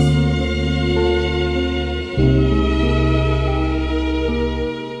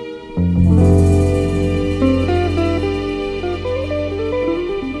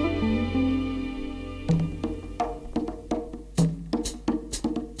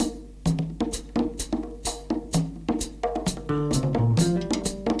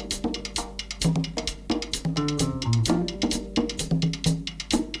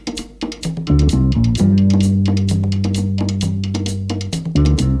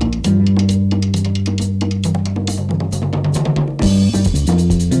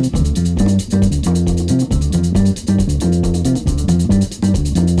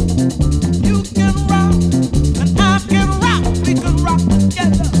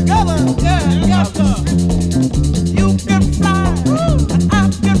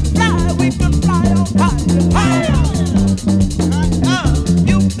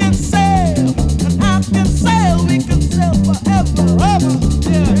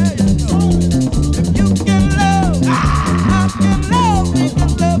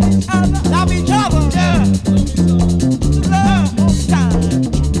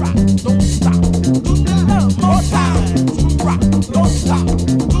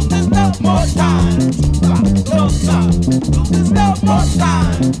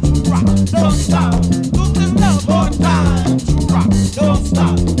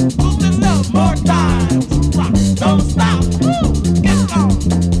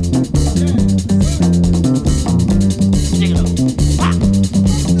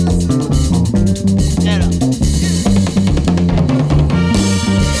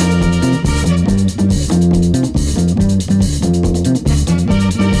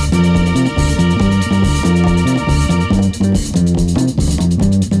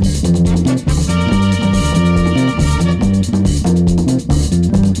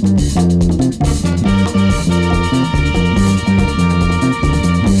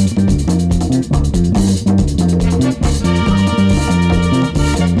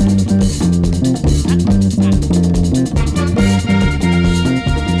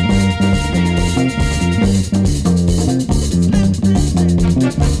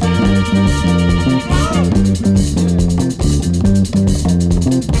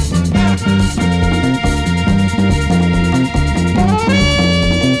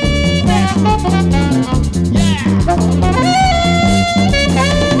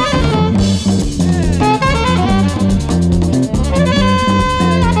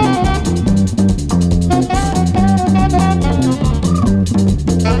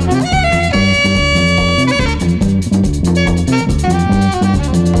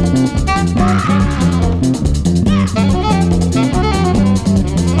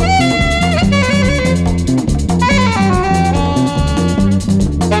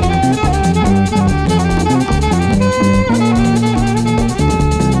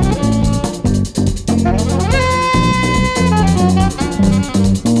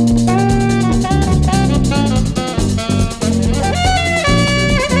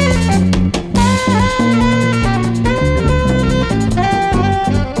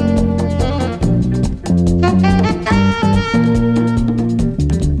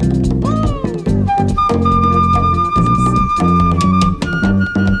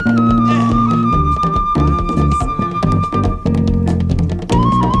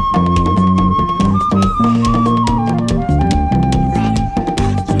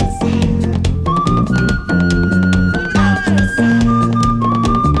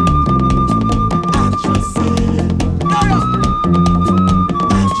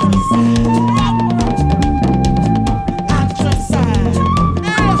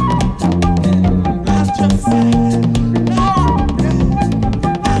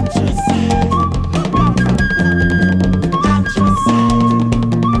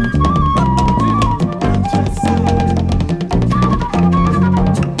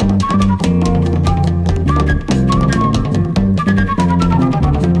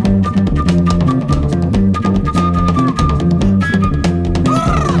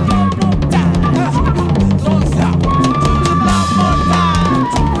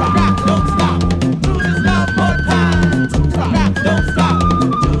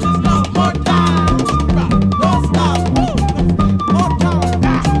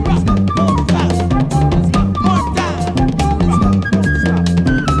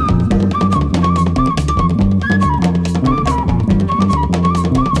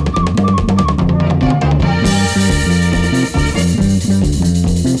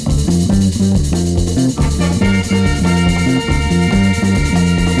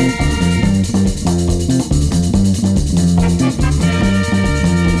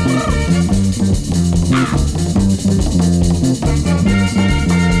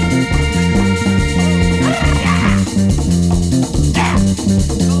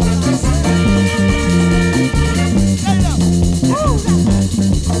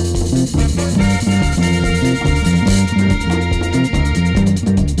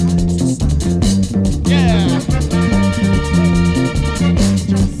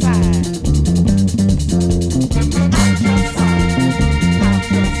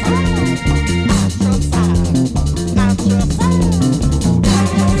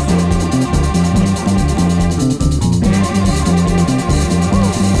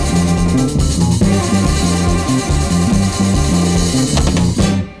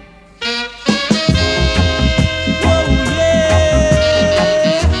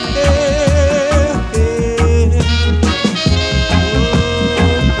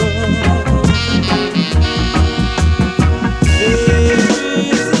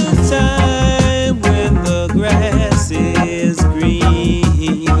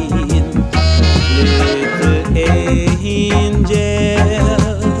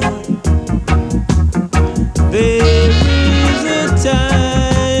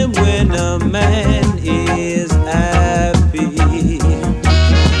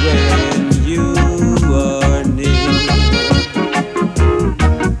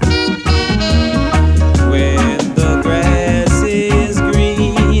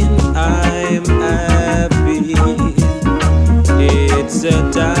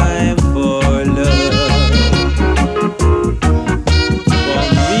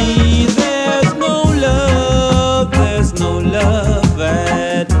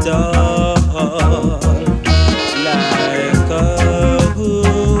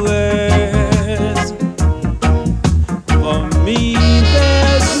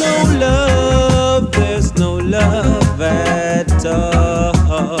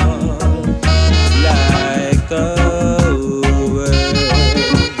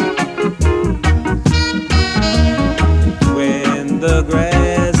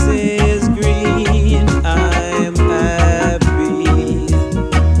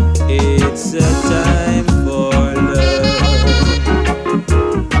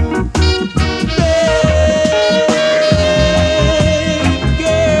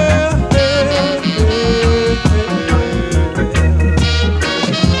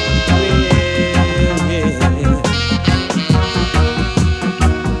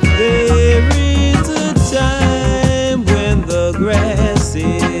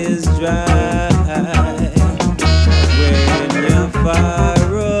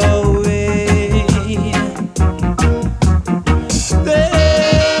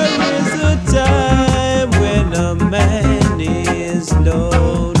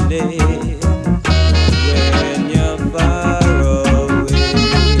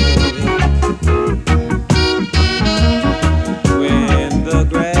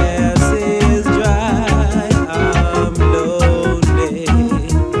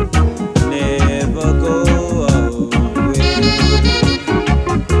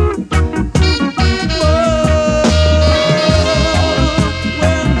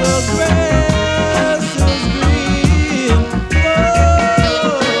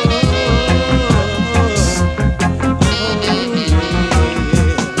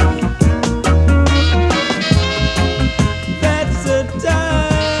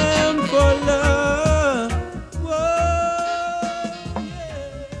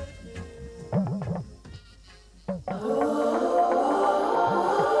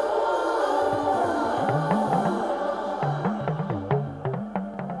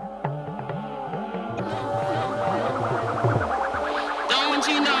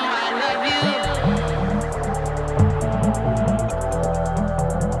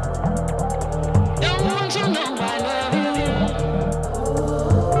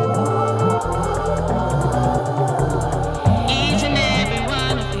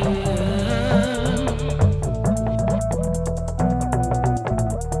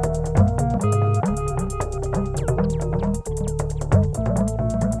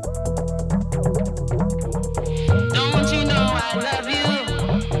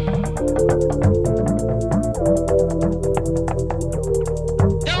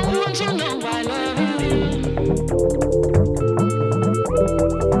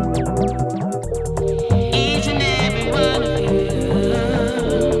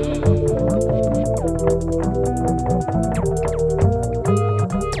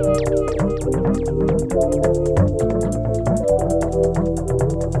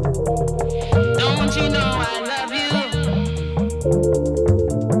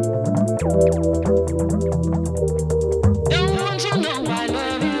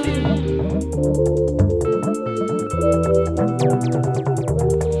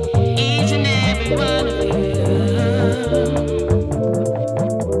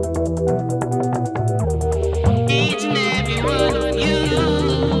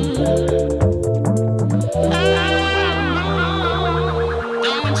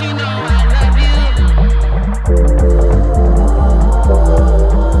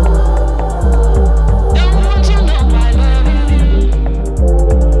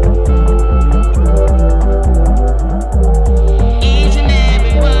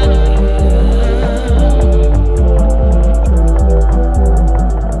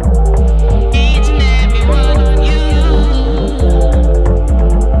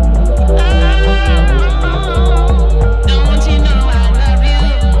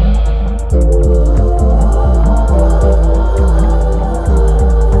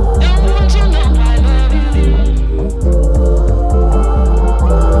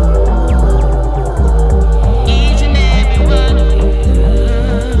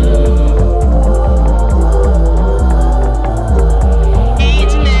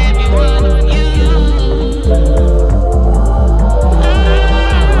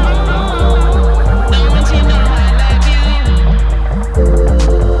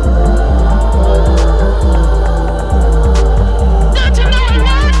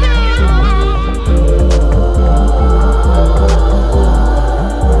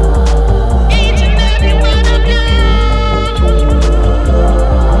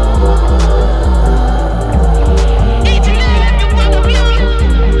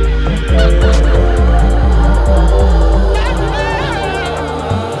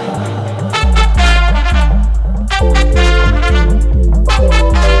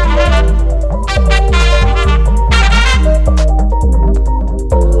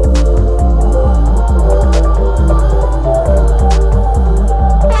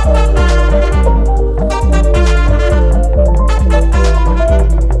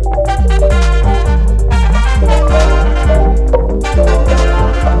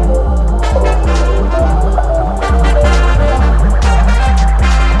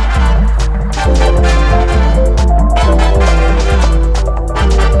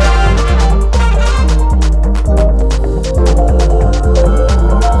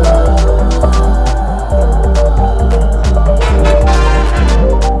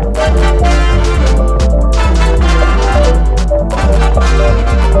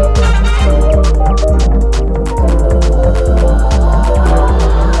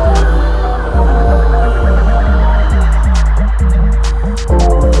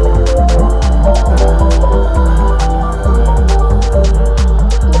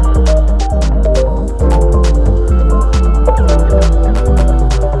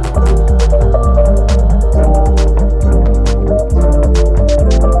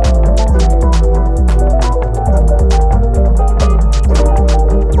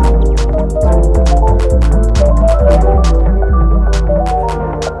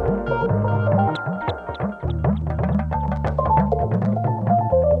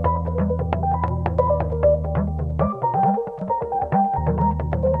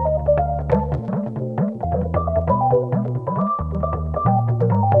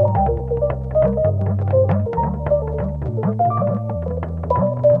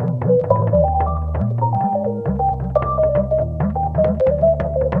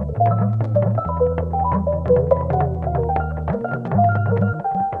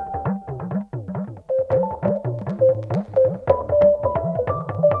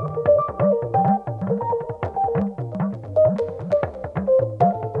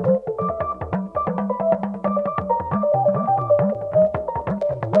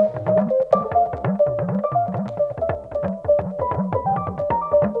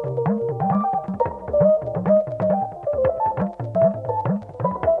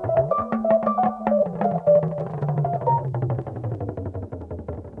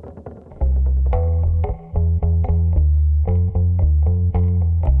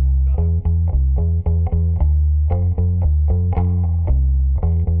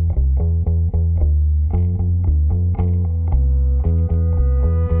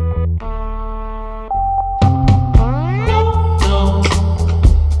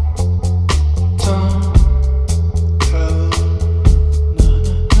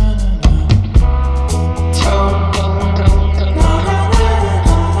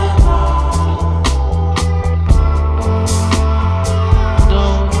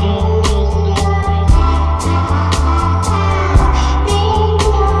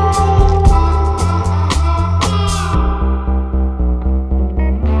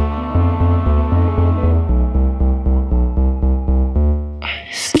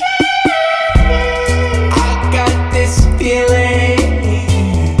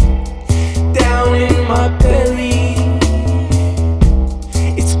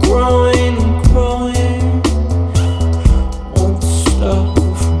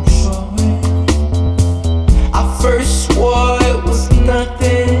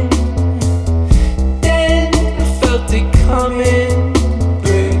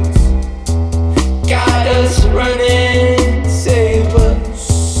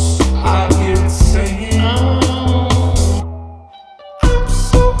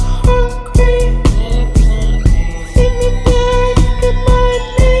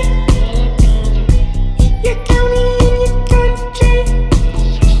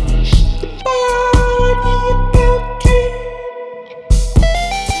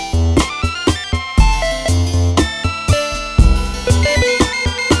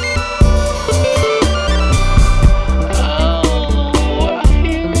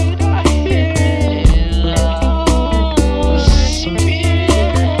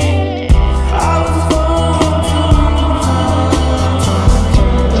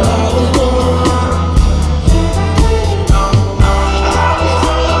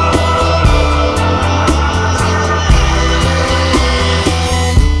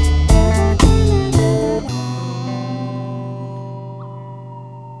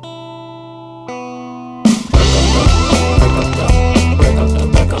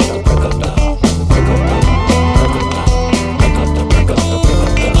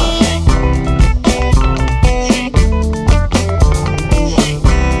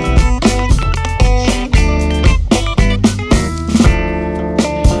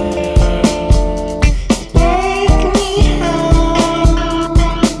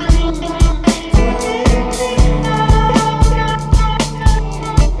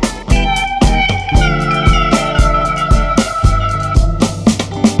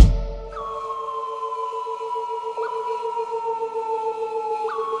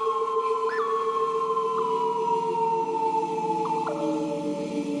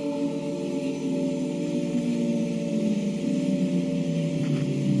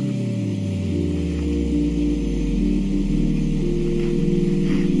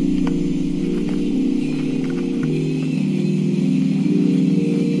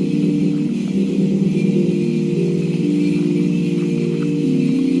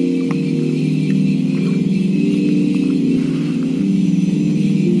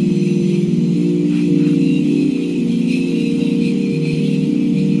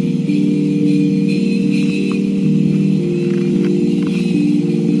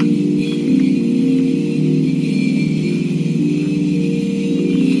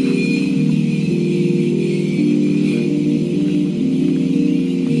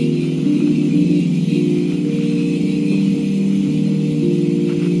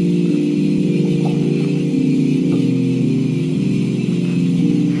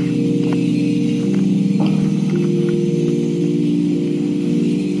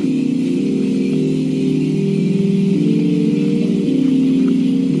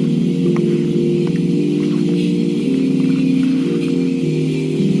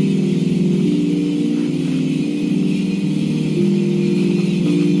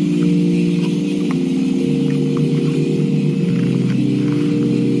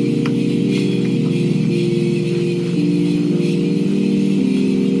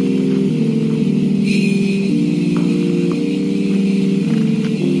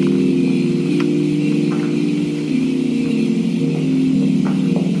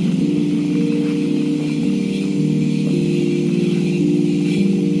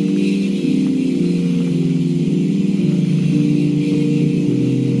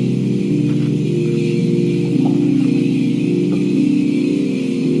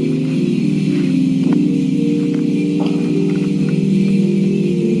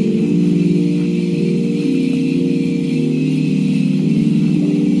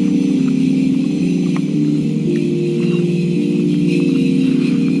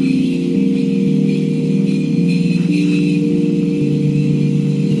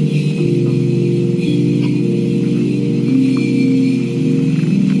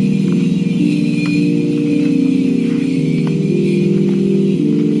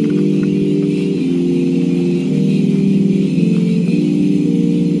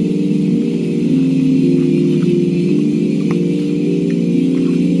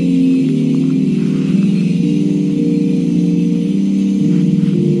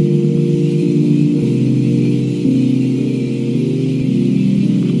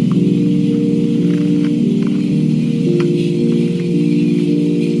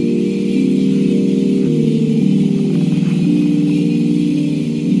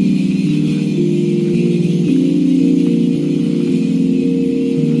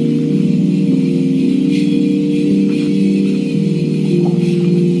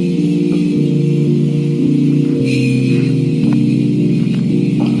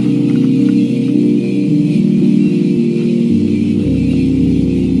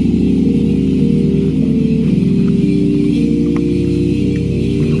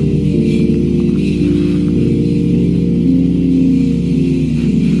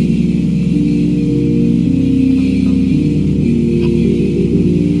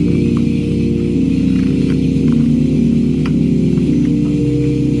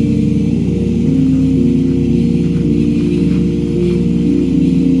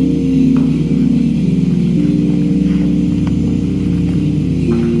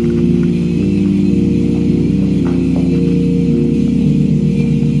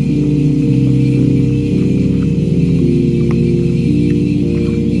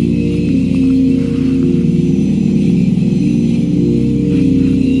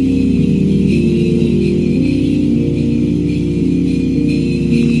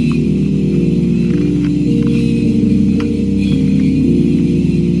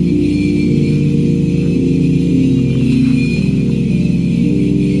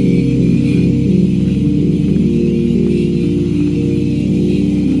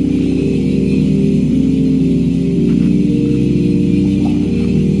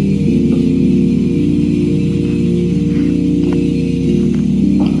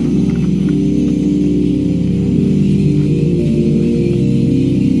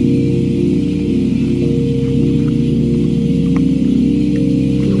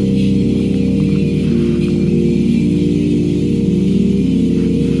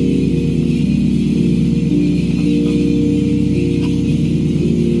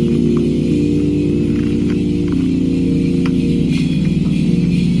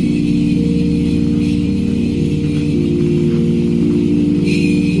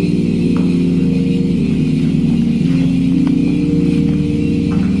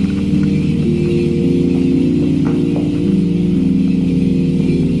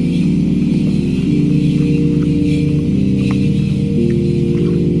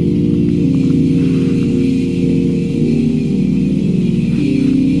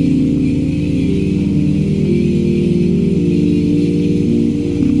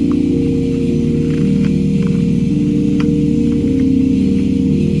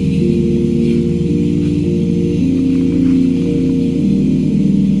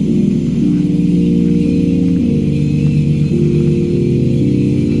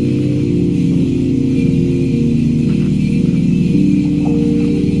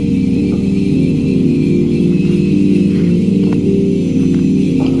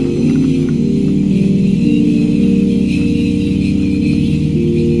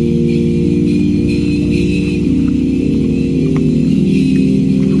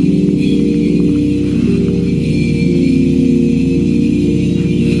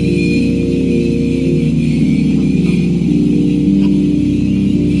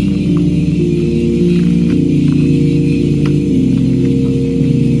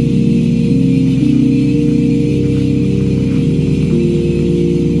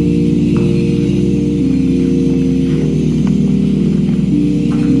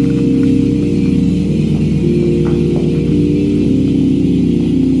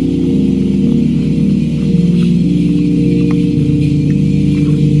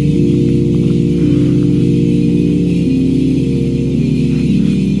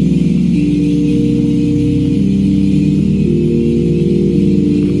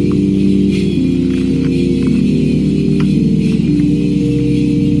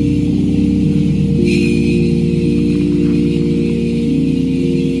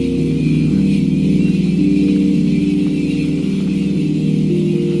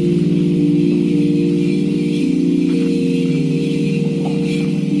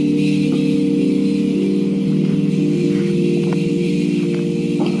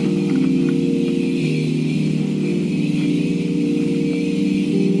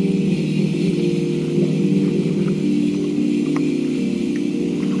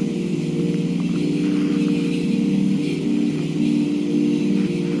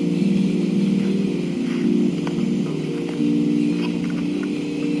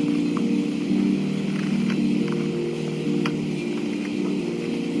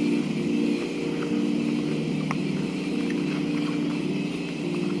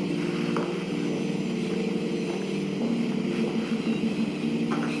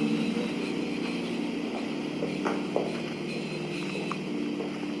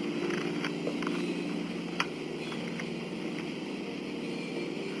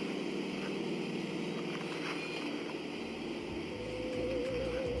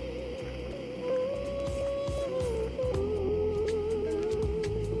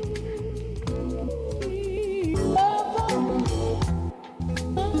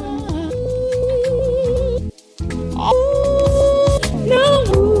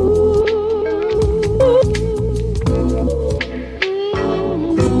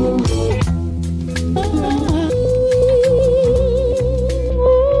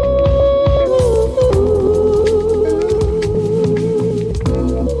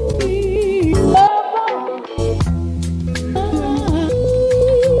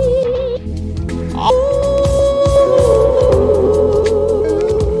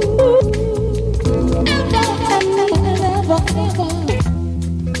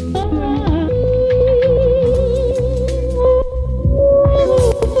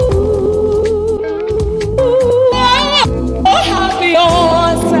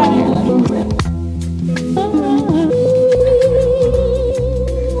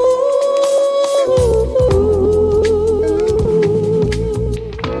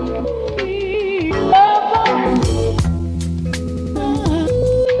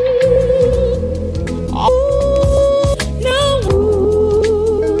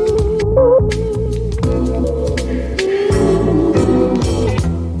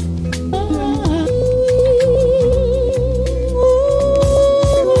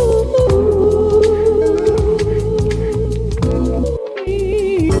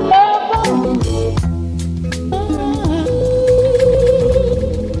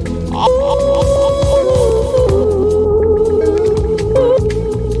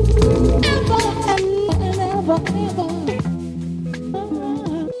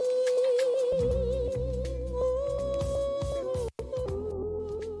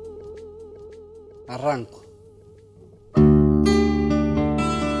 Arranco.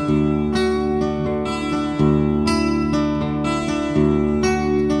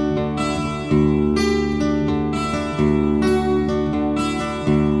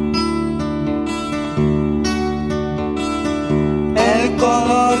 El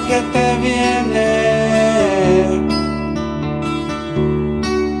color que te viene,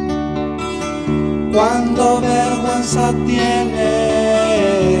 cuando vergüenza tienes,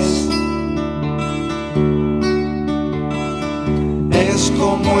 es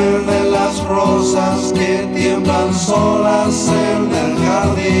como el de las rosas que tiemblan solas en el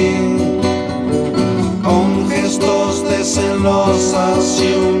jardín, con gestos de celosas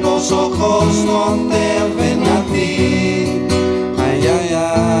y unos ojos no te ven a ti. Ay, ay, ay.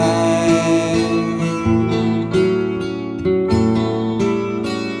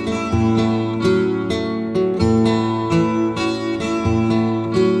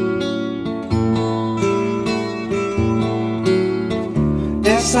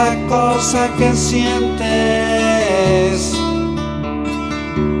 Esa cosa que sientes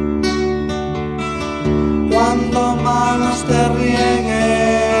cuando manos te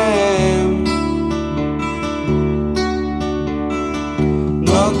rieguen,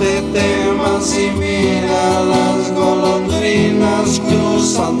 no te temas y mira las golondrinas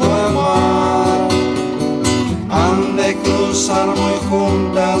cruzando el mar. Han de cruzar muy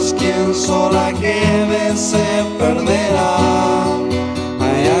juntas, quien sola quede se perderá.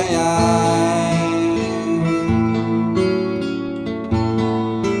 Ay, ay, ay.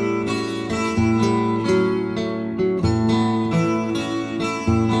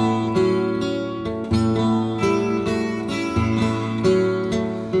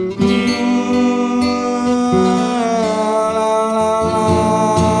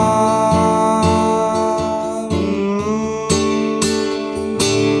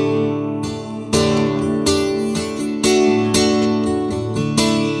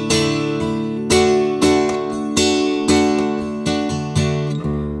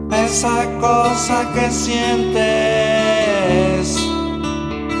 Esa cosa que sientes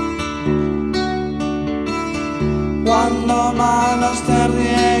cuando manos te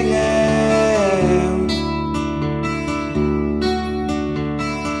rieguen,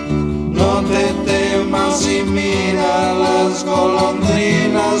 no te temas y mira las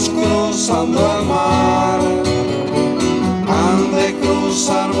golondrinas cruzando el mar. Han de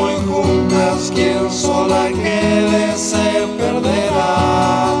cruzar muy juntas, quien sola quede se perderá.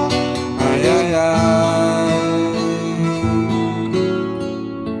 Ay, ay, ay.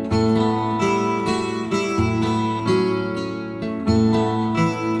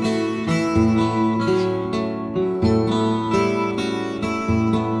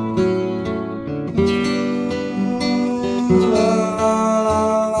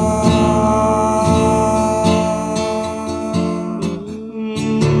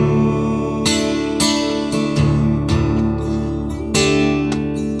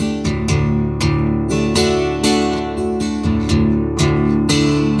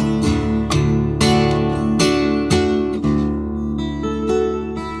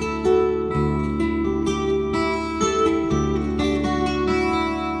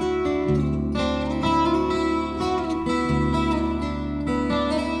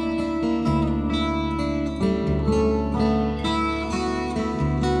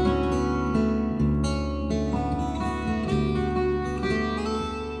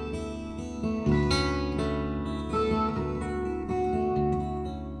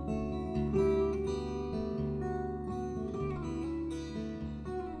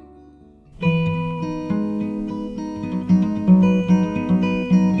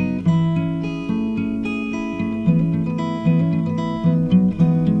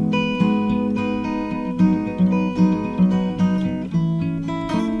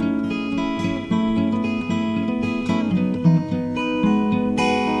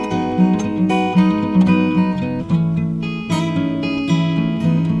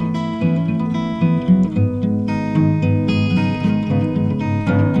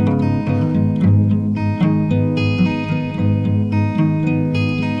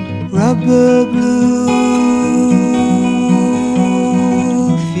 Rubber blue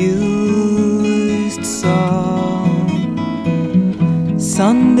fused song,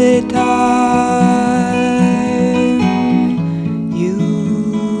 Sunday time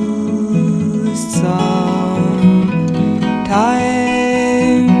used song,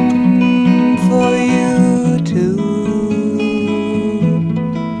 time for you to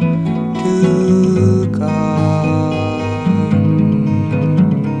come.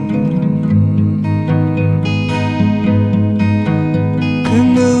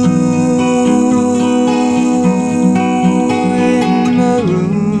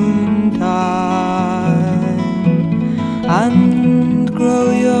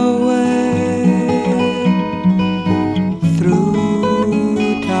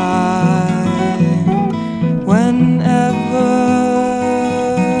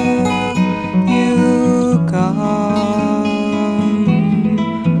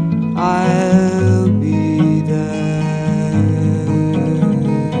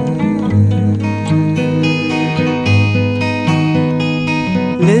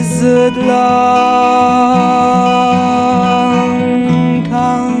 Blizzard long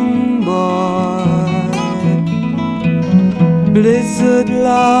tongue boy, blizzard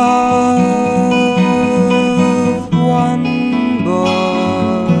love one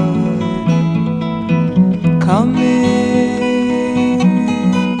boy, come in,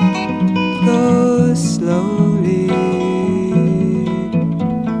 go slowly,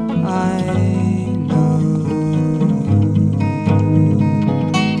 I know.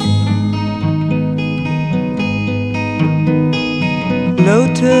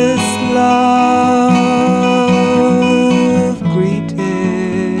 Lotus love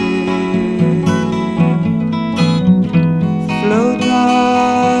greeting, float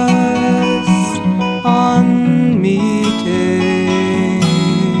us on meeting,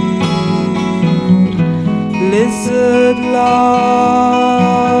 lizard long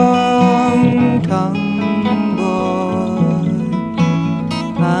tongue boy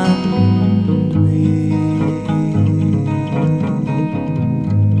and me.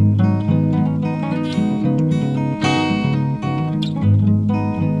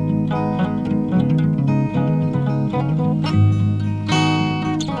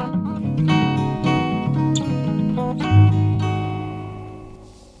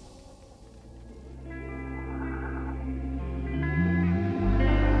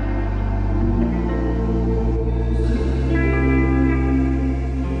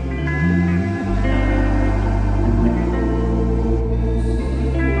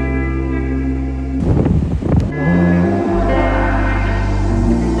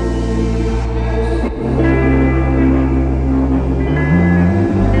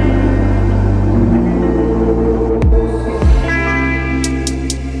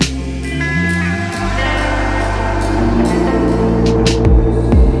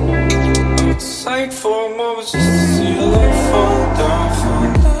 Sight for a moment, just